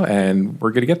serving you, and we're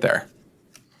going to get there.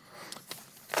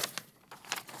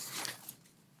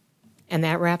 And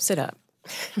that wraps it up.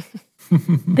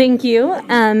 Thank you.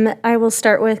 I will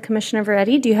start with Commissioner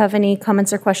Veretti. Do you have any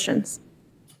comments or questions?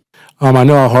 I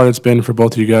know how hard it's been for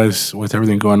both of you guys with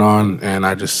everything going on, and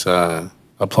I just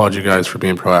applaud you guys for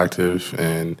being proactive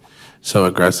and so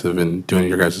aggressive and doing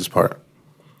your guys' part.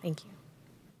 Thank you.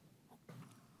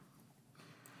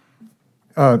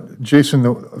 Jason,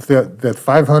 that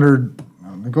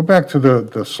 500, go back to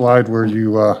the slide where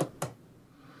you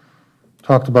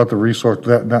talked about the resource,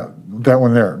 that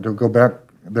one there, go back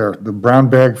there, the brown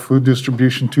bag food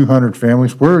distribution, 200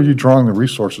 families. Where are you drawing the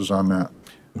resources on that?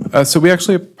 So we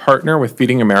actually partner with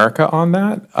Feeding America on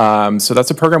that. So that's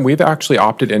a program we've actually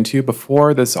opted into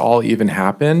before this all even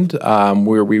happened,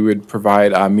 where we would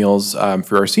provide meals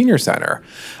for our senior center.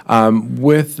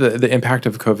 With the impact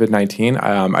of COVID-19,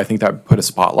 I think that put a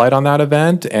spotlight on that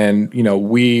event. And, you know,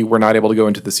 we were not able to go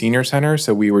into the senior center,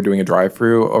 so we were doing a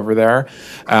drive-through over there.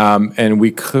 And we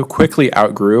quickly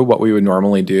outgrew what we would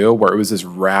normally do, where it was just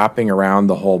wrapping around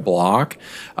the whole block.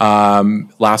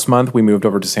 Last month, we moved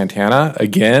over to Santana.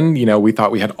 Again, you know, we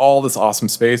thought we had all this awesome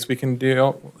space we can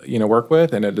do, you know, work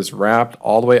with, and it just wrapped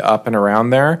all the way up and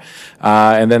around there.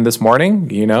 And then this morning,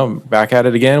 you know, back at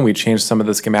it again, we changed some of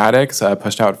the schematics,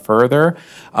 pushed out further,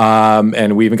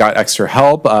 and we even got extra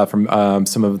help from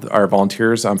some of our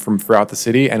volunteers from throughout the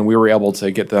city, and we were able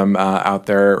to get them out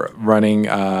there running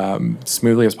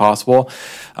smoothly as possible.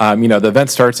 You know, the event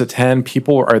starts at 10.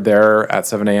 People are there at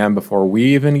 7 a.m. before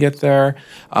we even get there,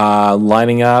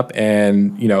 lining up.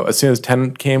 And, you know, as soon as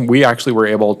 10 came, we actually were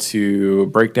able to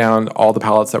break down all the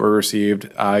pallets that were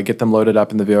received, get them loaded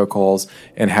up in the vehicles,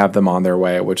 and have them on their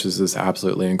way, which is just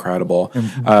absolutely incredible.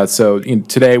 So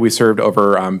today we served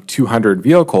over 200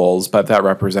 vehicles, but that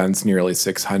represents nearly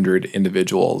 600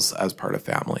 individuals as part of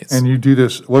families. And you do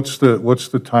this, what's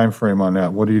the time frame on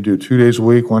that? What do you do, 2 days a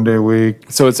week, 1 day a week?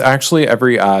 So it's actually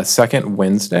every second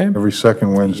Wednesday. Every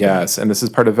second Wednesday? Yes, and this is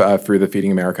part of through the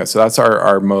Feeding America. So that's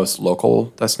our most local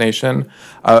destination.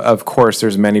 Of course,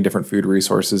 there's many different food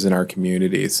resources in our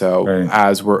community. So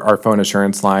as our phone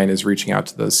assurance line is reaching out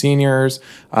to those seniors,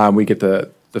 we get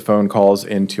the phone calls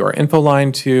into our info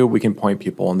line too. We can point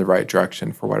people in the right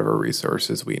direction for whatever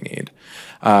resources we need.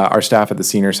 Our staff at the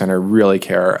senior center really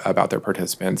care about their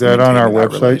participants. Is that on our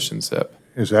website? Relationship.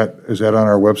 Is that on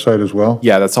our website as well?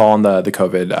 Yeah, that's all in the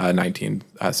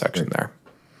COVID-19 section there.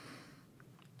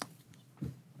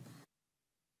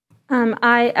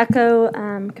 I echo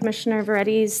Commissioner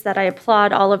Veretti's that I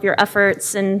applaud all of your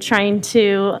efforts in trying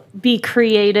to be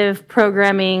creative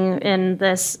programming in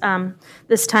this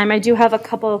this time. I do have a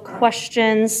couple of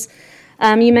questions.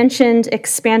 You mentioned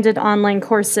expanded online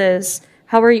courses.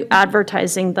 How are you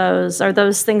advertising those? Are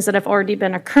those things that have already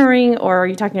been occurring, or are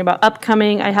you talking about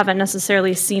upcoming? I haven't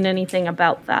necessarily seen anything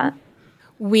about that.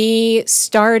 We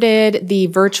started the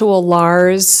virtual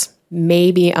LARS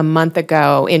maybe a month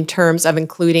ago in terms of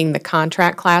including the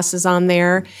contract classes on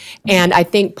there. And I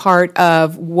think part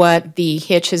of what the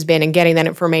hitch has been in getting that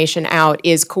information out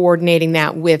is coordinating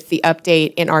that with the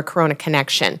update in our Corona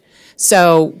Connection.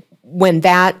 So when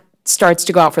that starts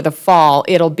to go out for the fall,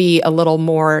 it'll be a little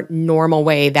more normal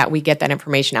way that we get that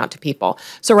information out to people.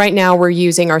 So right now we're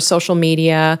using our social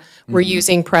media, we're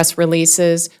using press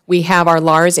releases. We have our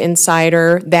LARS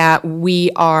Insider that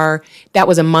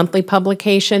was a monthly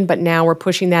publication, but now we're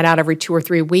pushing that out every 2 or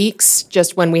 3 weeks,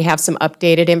 just when we have some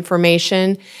updated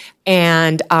information.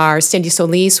 And our Cindy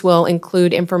Solis will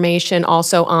include information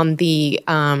also on the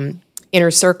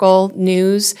Inner Circle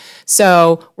news.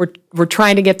 So we're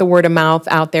trying to get the word of mouth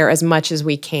out there as much as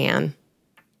we can.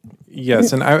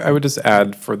 Yes, and I would just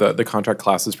add for the contract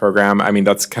classes program, I mean,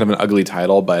 that's kind of an ugly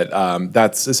title, but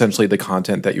that's essentially the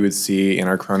content that you would see in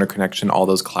our Corona Connection, all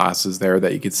those classes there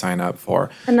that you could sign up for.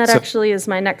 And that actually is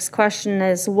my next question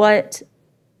is what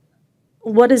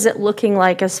what is it looking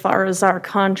like as far as our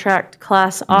contract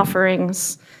class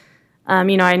offerings? I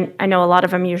know a lot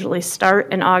of them usually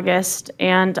start in August,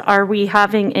 and are we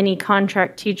having any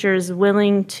contract teachers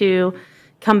willing to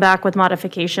come back with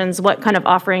modifications? What kind of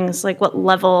offerings, like what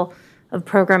level of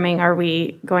programming are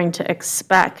we going to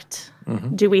expect?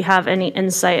 Do we have any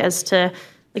insight as to,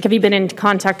 like, have you been in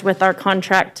contact with our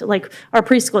contract, like our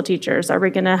preschool teachers? Are we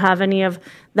going to have any of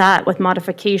that with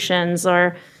modifications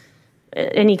or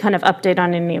any kind of update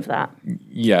on any of that?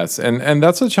 Yes, and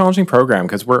that's a challenging program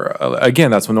because we're,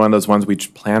 again, that's one of those ones we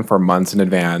plan for months in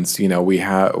advance. We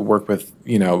work with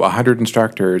 100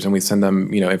 instructors, and we send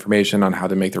them information on how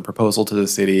to make their proposal to the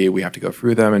city. We have to go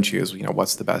through them and choose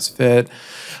what's the best fit,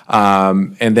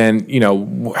 and then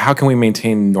how can we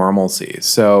maintain normalcy.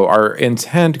 So our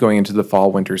intent going into the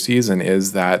fall winter season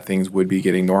is that things would be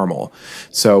getting normal.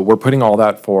 So we're putting all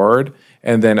that forward.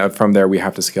 And then from there, we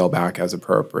have to scale back as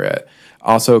appropriate.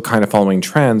 Also, kind of following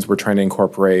trends, we're trying to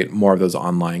incorporate more of those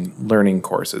online learning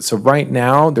courses. So right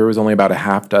now, there was only about a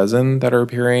half dozen that are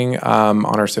appearing on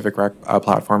our Civic Rec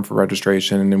platform for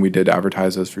registration, and we did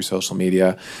advertise those through social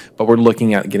media. But we're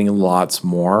looking at getting lots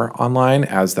more online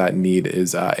as that need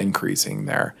is increasing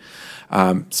there.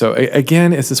 So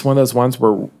again, it's just one of those ones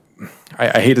where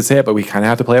I hate to say it, but we kind of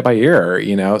have to play it by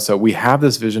ear, So we have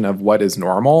this vision of what is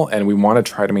normal, and we want to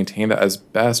try to maintain that as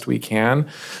best we can.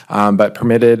 But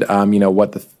permitted,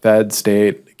 what the Fed,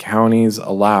 state, counties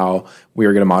allow, we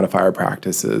are going to modify our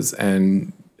practices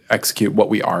and execute what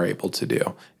we are able to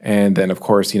do. And then, of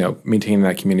course, maintaining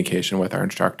that communication with our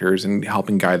instructors and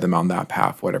helping guide them on that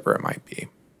path, whatever it might be.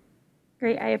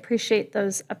 Great, I appreciate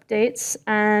those updates.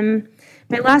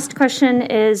 My last question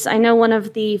is, I know one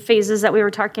of the phases that we were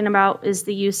talking about is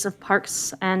the use of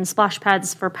parks and splash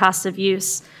pads for passive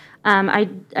use.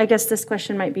 I guess this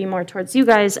question might be more towards you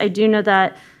guys. I do know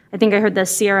that, I think I heard the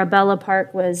Sierra Bella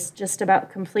Park was just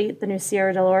about complete, the new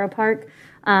Sierra de Laura Park.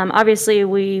 Obviously,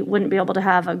 we wouldn't be able to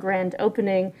have a grand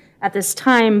opening at this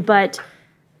time, but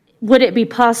would it be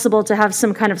possible to have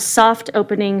some kind of soft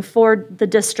opening for the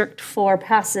district for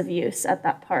passive use at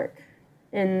that park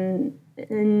in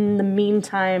the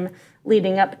meantime,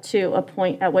 leading up to a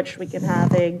point at which we can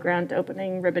have a grand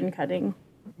opening ribbon cutting?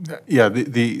 Yeah,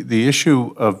 the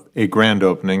issue of a grand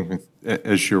opening,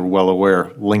 as you're well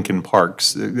aware, Lincoln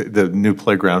Parks, the new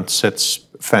playground sits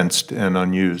fenced and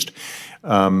unused.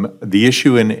 The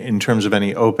issue in terms of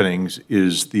any openings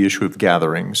is the issue of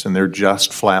gatherings, and there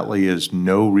just flatly is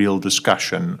no real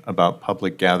discussion about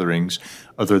public gatherings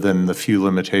other than the few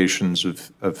limitations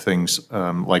of things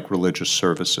like religious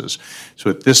services. So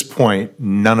at this point,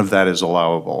 none of that is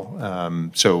allowable.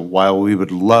 So while we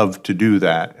would love to do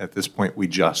that, at this point we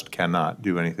just cannot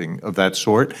do anything of that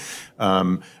sort.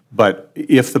 But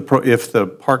if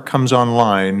the park comes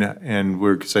online, and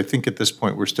because I think at this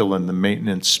point we're still in the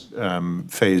maintenance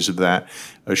phase of that,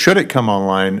 should it come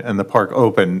online and the park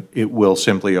open, it will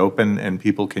simply open and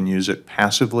people can use it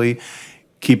passively,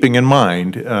 keeping in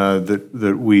mind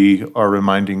that we are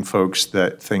reminding folks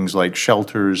that things like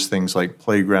shelters, things like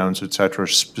playgrounds, et cetera, are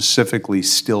specifically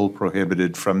still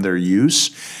prohibited from their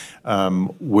use.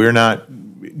 We're not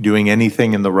doing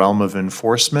anything in the realm of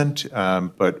enforcement,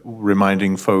 but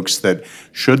reminding folks that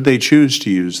should they choose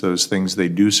to use those things, they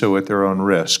do so at their own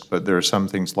risk. But there are some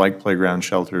things like playground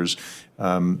shelters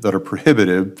that are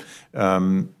prohibitive.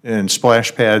 And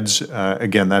splash pads,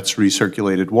 again, that's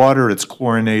recirculated water, it's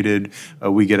chlorinated,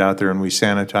 we get out there and we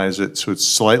sanitize it, so it's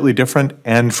slightly different,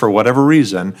 and for whatever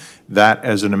reason, that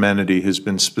as an amenity has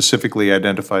been specifically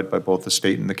identified by both the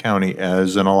state and the county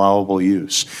as an allowable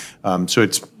use. So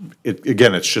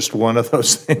again, it's just one of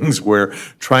those things where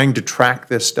trying to track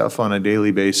this stuff on a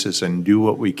daily basis and do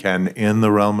what we can in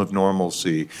the realm of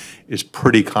normalcy is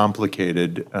pretty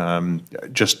complicated,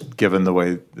 just given the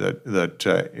way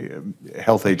that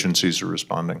health agencies are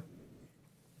responding.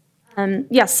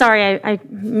 Yeah, sorry,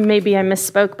 maybe I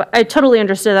misspoke, but I totally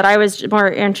understood that. I was more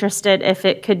interested if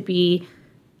it could be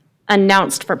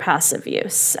announced for passive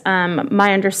use.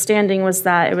 My understanding was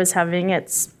that it was having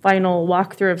its final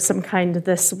walkthrough of some kind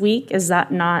this week. Is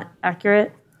that not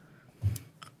accurate?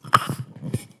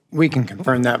 We can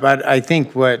confirm that, but I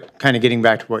think what, kind of getting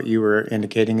back to what you were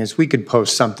indicating, is we could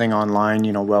post something online,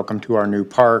 welcome to our new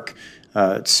park.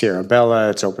 It's Sierra Bella,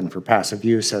 it's open for passive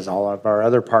use as all of our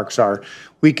other parks are.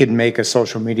 We could make a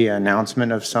social media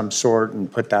announcement of some sort and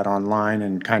put that online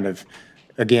and kind of,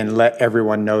 again, let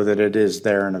everyone know that it is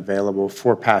there and available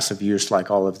for passive use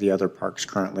like all of the other parks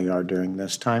currently are doing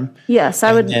this time. Yes,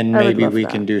 I would. And I would maybe love we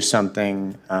that. can do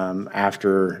something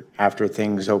after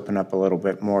things open up a little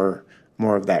bit more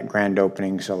more of that grand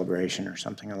opening celebration or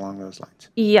something along those lines.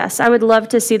 Yes, I would love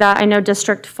to see that. I know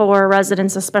District 4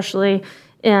 residents, especially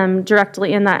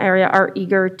directly in that area, are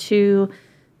eager to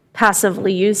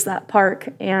passively use that park.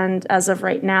 And as of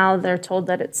right now, they're told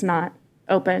that it's not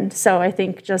opened. So I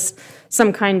think just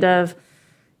some kind of,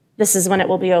 this is when it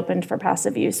will be opened for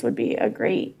passive use would be a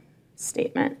great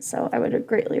statement. So I would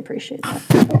greatly appreciate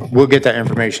that. We'll get that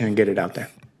information and get it out there.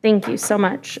 Thank you so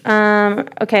much.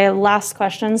 Okay, last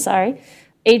question, sorry.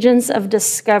 Agents of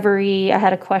Discovery, I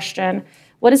had a question.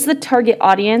 What is the target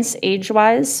audience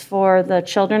age-wise for the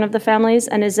children of the families?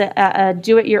 And is it at a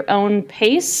do-it-your-own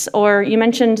pace? Or you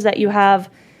mentioned that you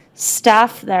have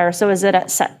staff there, so is it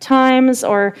at set times?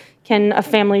 Or can a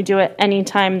family do it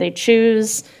anytime they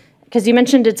choose? Because you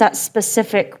mentioned it's at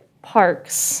specific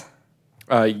parks.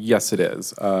 Yes, it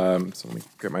is. So let me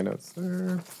get my notes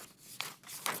there.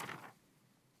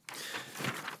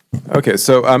 Okay,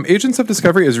 so Agents of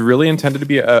Discovery is really intended to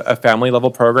be a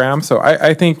family-level program. So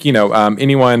I think,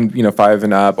 anyone, 5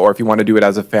 and up, or if you want to do it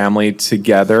as a family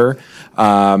together,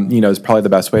 is probably the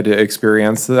best way to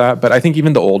experience that. But I think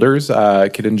even the olders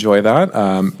could enjoy that.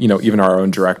 Even our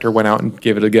own director went out and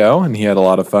gave it a go, and he had a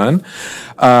lot of fun.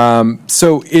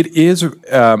 So it is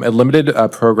a limited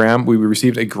program. We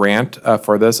received a grant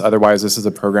for this. Otherwise, this is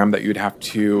a program that you'd have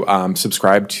to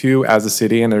subscribe to as a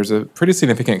city, and there's a pretty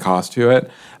significant cost to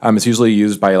it. It's usually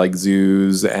used by like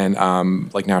zoos and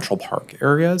like natural park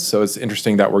areas. So it's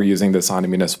interesting that we're using this on a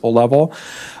municipal level.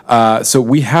 So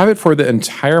we have it for the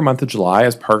entire month of July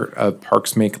as part of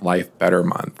Parks Make Life Better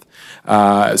Month.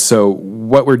 So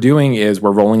what we're doing is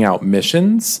we're rolling out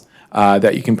missions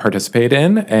that you can participate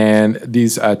in, and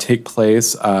these take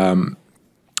place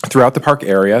throughout the park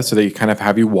area, so they kind of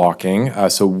have you walking.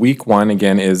 So week 1,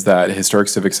 again, is that Historic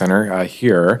Civic Center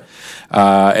here,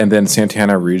 and then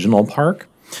Santana Regional Park.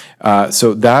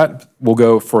 So that will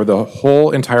go for the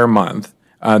whole entire month.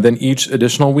 Then each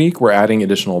additional week, we're adding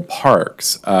additional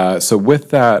parks. So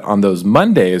with that, on those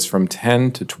Mondays from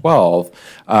 10 to 12,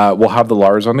 we'll have the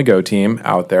Lars on the Go team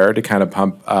out there to kind of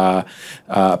pump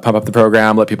up the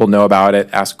program, let people know about it,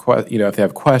 ask if they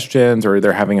have questions or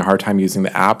they're having a hard time using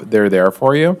the app, they're there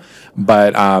for you.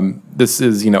 But this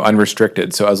is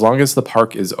unrestricted. So as long as the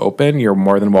park is open, you're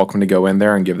more than welcome to go in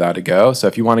there and give that a go. So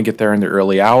if you want to get there in the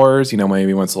early hours,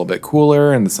 maybe when it's a little bit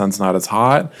cooler and the sun's not as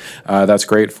hot, that's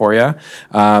great for you.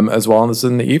 As well as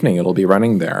in the evening, it'll be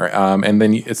running there. And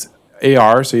then it's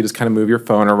AR, so you just kind of move your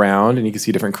phone around and you can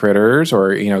see different critters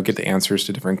or, get the answers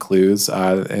to different clues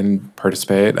and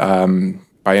participate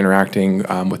by interacting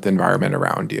with the environment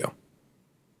around you.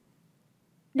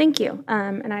 Thank you,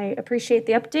 and I appreciate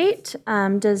the update.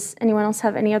 Does anyone else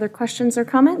have any other questions or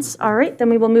comments? All right, then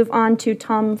we will move on to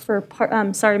Tom for,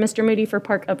 Mr. Moody for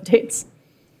park updates.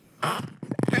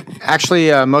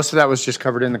 Actually, most of that was just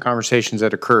covered in the conversations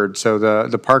that occurred. So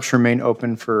the parks remain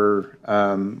open for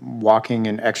walking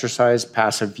and exercise,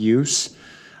 passive use.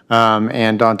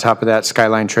 And on top of that,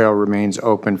 Skyline Trail remains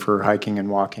open for hiking and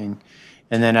walking.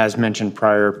 And then as mentioned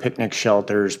prior, picnic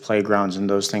shelters, playgrounds, and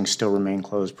those things still remain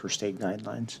closed per state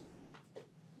guidelines.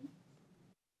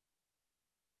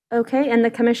 Okay, and the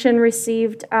commission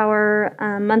received our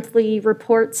monthly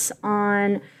reports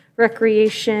on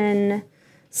recreation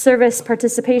service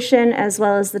participation as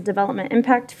well as the Development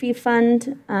Impact Fee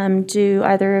Fund. Do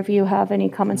either of you have any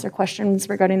comments or questions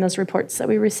regarding those reports that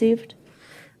we received?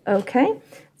 Okay,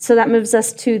 so that moves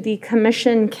us to the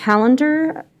commission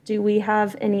calendar. Do we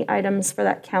have any items for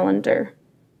that calendar?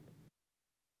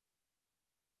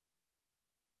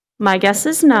 My guess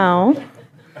is no.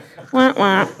 Wah,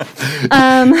 wah.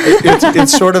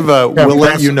 It's sort of a, we'll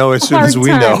let you know as soon as we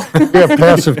know. We have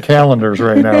passive calendars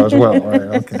right now as well. All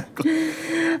right, okay.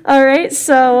 All right,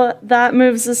 so that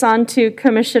moves us on to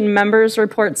commission members'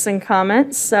 reports and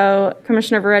comments. So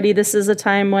Commissioner Veretti, this is a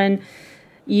time when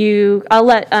I'll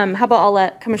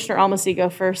let Commissioner Almasy go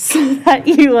first so that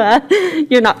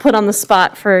you're not put on the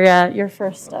spot for your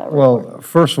first report. Well,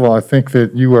 first of all, I think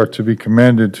that you are to be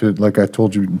commended to, like I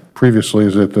told you previously,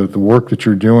 is that the work that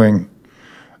you're doing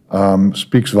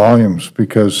speaks volumes,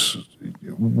 because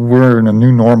we're in a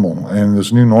new normal, and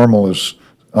this new normal is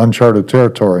uncharted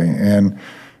territory, and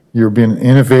you're being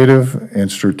innovative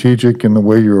and strategic in the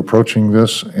way you're approaching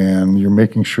this, and you're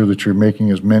making sure that you're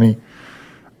making as many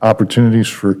opportunities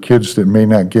for kids that may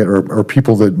not get, or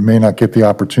people that may not get the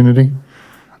opportunity.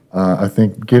 I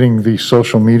think getting the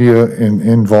social media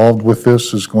involved with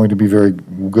this is going to be very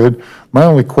good. My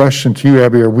only question to you,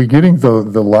 Abby, are we getting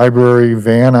the library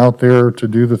van out there to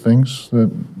do the things that?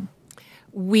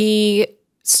 We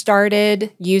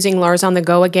started using Lars on the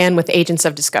Go again with Agents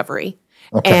of Discovery.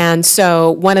 And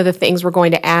so one of the things we're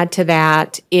going to add to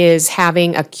that is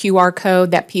having a QR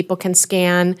code that people can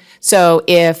scan. So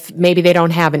if maybe they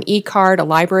don't have an e-card, a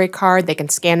library card, they can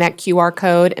scan that QR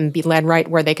code and be led right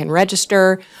where they can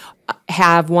register.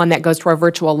 Have one that goes to our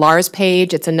virtual Lars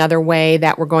page. It's another way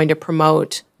that we're going to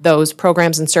promote those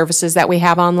programs and services that we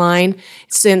have online.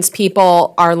 Since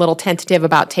people are a little tentative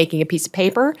about taking a piece of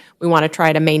paper, we want to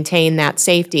try to maintain that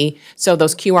safety. So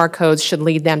those QR codes should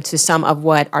lead them to some of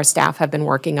what our staff have been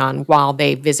working on while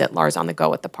they visit Lars on the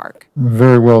Go at the park.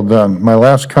 Very well done. My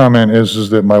last comment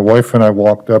is that my wife and I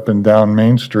walked up and down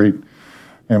Main Street,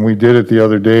 and we did it the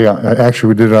other day. Actually,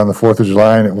 we did it on the 4th of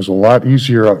July, and it was a lot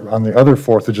easier on the other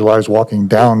 4th of July's walking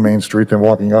down Main Street than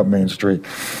walking up Main Street.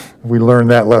 We learned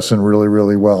that lesson really,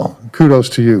 really well. Kudos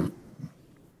to you.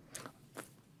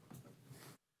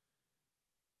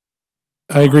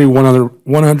 I agree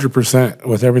 100%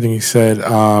 with everything you said.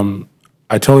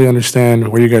 I totally understand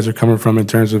where you guys are coming from in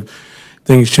terms of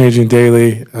things changing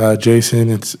daily. Jason,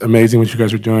 it's amazing what you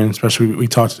guys are doing, especially we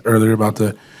talked earlier about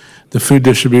the food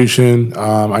distribution.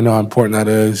 I know how important that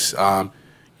is.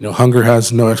 Hunger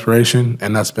has no expiration,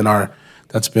 and that's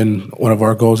been one of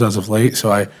our goals as of late.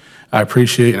 So I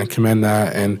appreciate and commend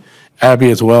that. And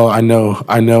Abby as well. I know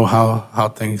how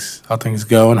things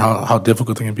go and how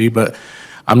difficult they can be, but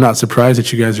I'm not surprised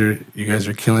that you guys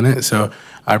are killing it. So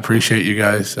I appreciate you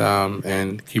guys,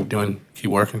 and keep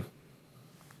working.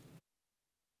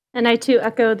 And I too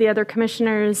echo the other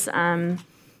commissioners,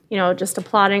 just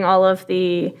applauding all of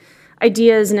the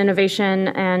ideas and innovation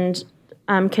and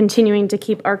continuing to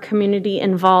keep our community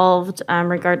involved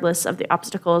regardless of the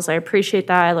obstacles. I appreciate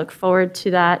that. I look forward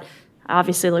to that. I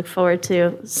obviously look forward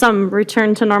to some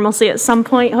return to normalcy at some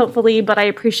point, hopefully, but I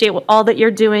appreciate all that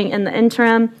you're doing in the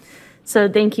interim.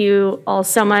 So thank you all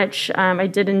so much. I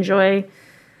did enjoy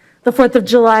the 4th of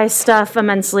July stuff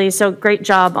immensely, so great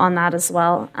job on that as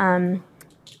well.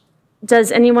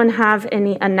 Does anyone have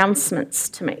any announcements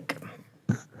to make?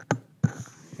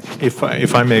 If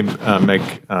I may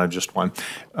make just one.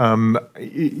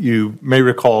 You may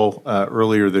recall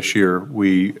earlier this year,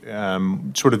 we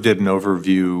sort of did an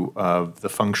overview of the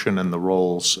function and the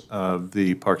roles of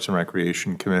the Parks and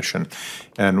Recreation Commission.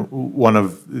 And one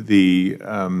of the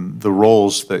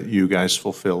roles that you guys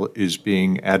fulfill is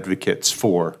being advocates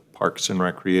for Parks and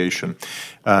Recreation.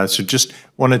 So just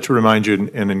wanted to remind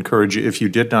you and encourage you, if you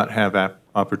did not have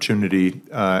opportunity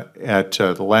at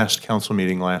the last council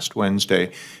meeting last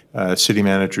Wednesday, City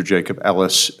Manager Jacob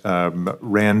Ellis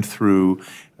ran through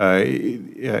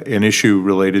an issue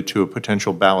related to a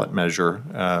potential ballot measure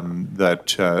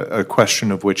that a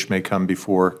question of which may come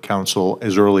before council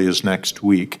as early as next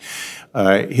week.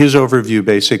 His overview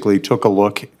basically took a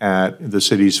look at the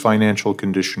city's financial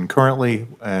condition currently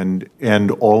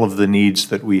and all of the needs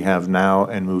that we have now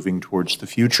and moving towards the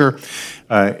future.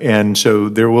 And so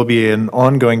there will be an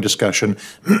ongoing discussion,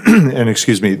 and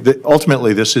excuse me,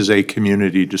 ultimately this is a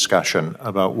community discussion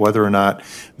about whether or not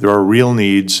there are real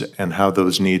needs and how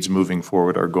those needs moving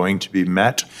forward are going to be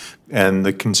met. And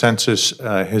the consensus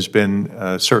has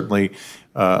been certainly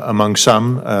among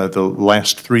some. The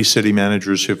last 3 city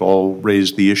managers have all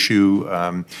raised the issue.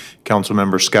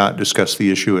 Councilmember Scott discussed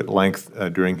the issue at length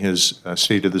during his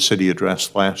State of the City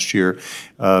address last year,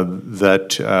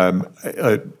 that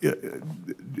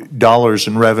dollars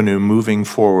in revenue moving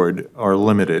forward are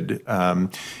limited.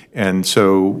 And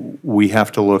so we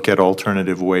have to look at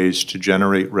alternative ways to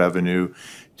generate revenue,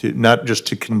 to not just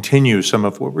to continue some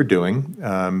of what we're doing,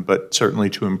 but certainly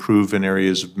to improve in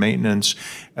areas of maintenance,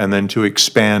 and then to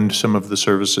expand some of the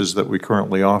services that we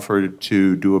currently offer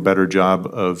to do a better job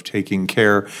of taking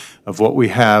care of what we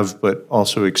have, but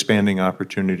also expanding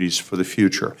opportunities for the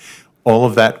future. All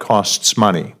of that costs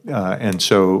money, and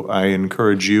so I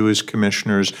encourage you as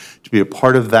commissioners to be a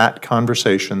part of that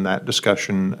conversation, that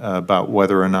discussion about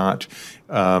whether or not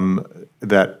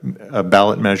that a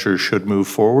ballot measure should move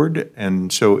forward.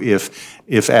 And so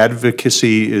if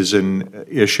advocacy is an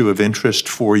issue of interest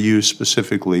for you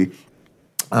specifically,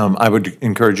 I would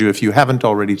encourage you, if you haven't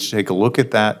already, to take a look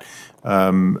at that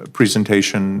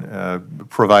presentation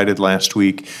provided last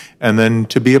week, and then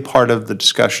to be a part of the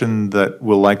discussion that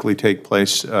will likely take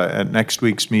place at next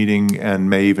week's meeting and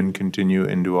may even continue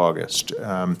into August.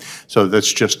 So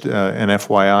that's just an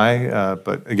FYI,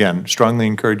 but again, strongly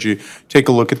encourage you, take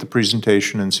a look at the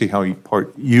presentation and see how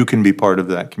you can be part of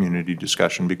that community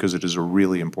discussion, because it is a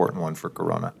really important one for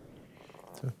Corona.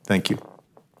 So, thank you.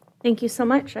 Thank you so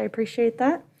much. I appreciate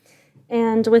that.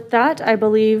 And with that, I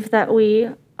believe that we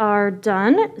are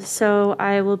done. So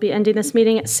I will be ending this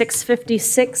meeting at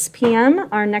 6:56 p.m.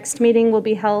 Our next meeting will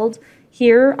be held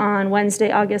here on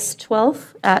Wednesday, August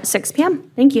 12th at 6 p.m.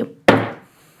 Thank you.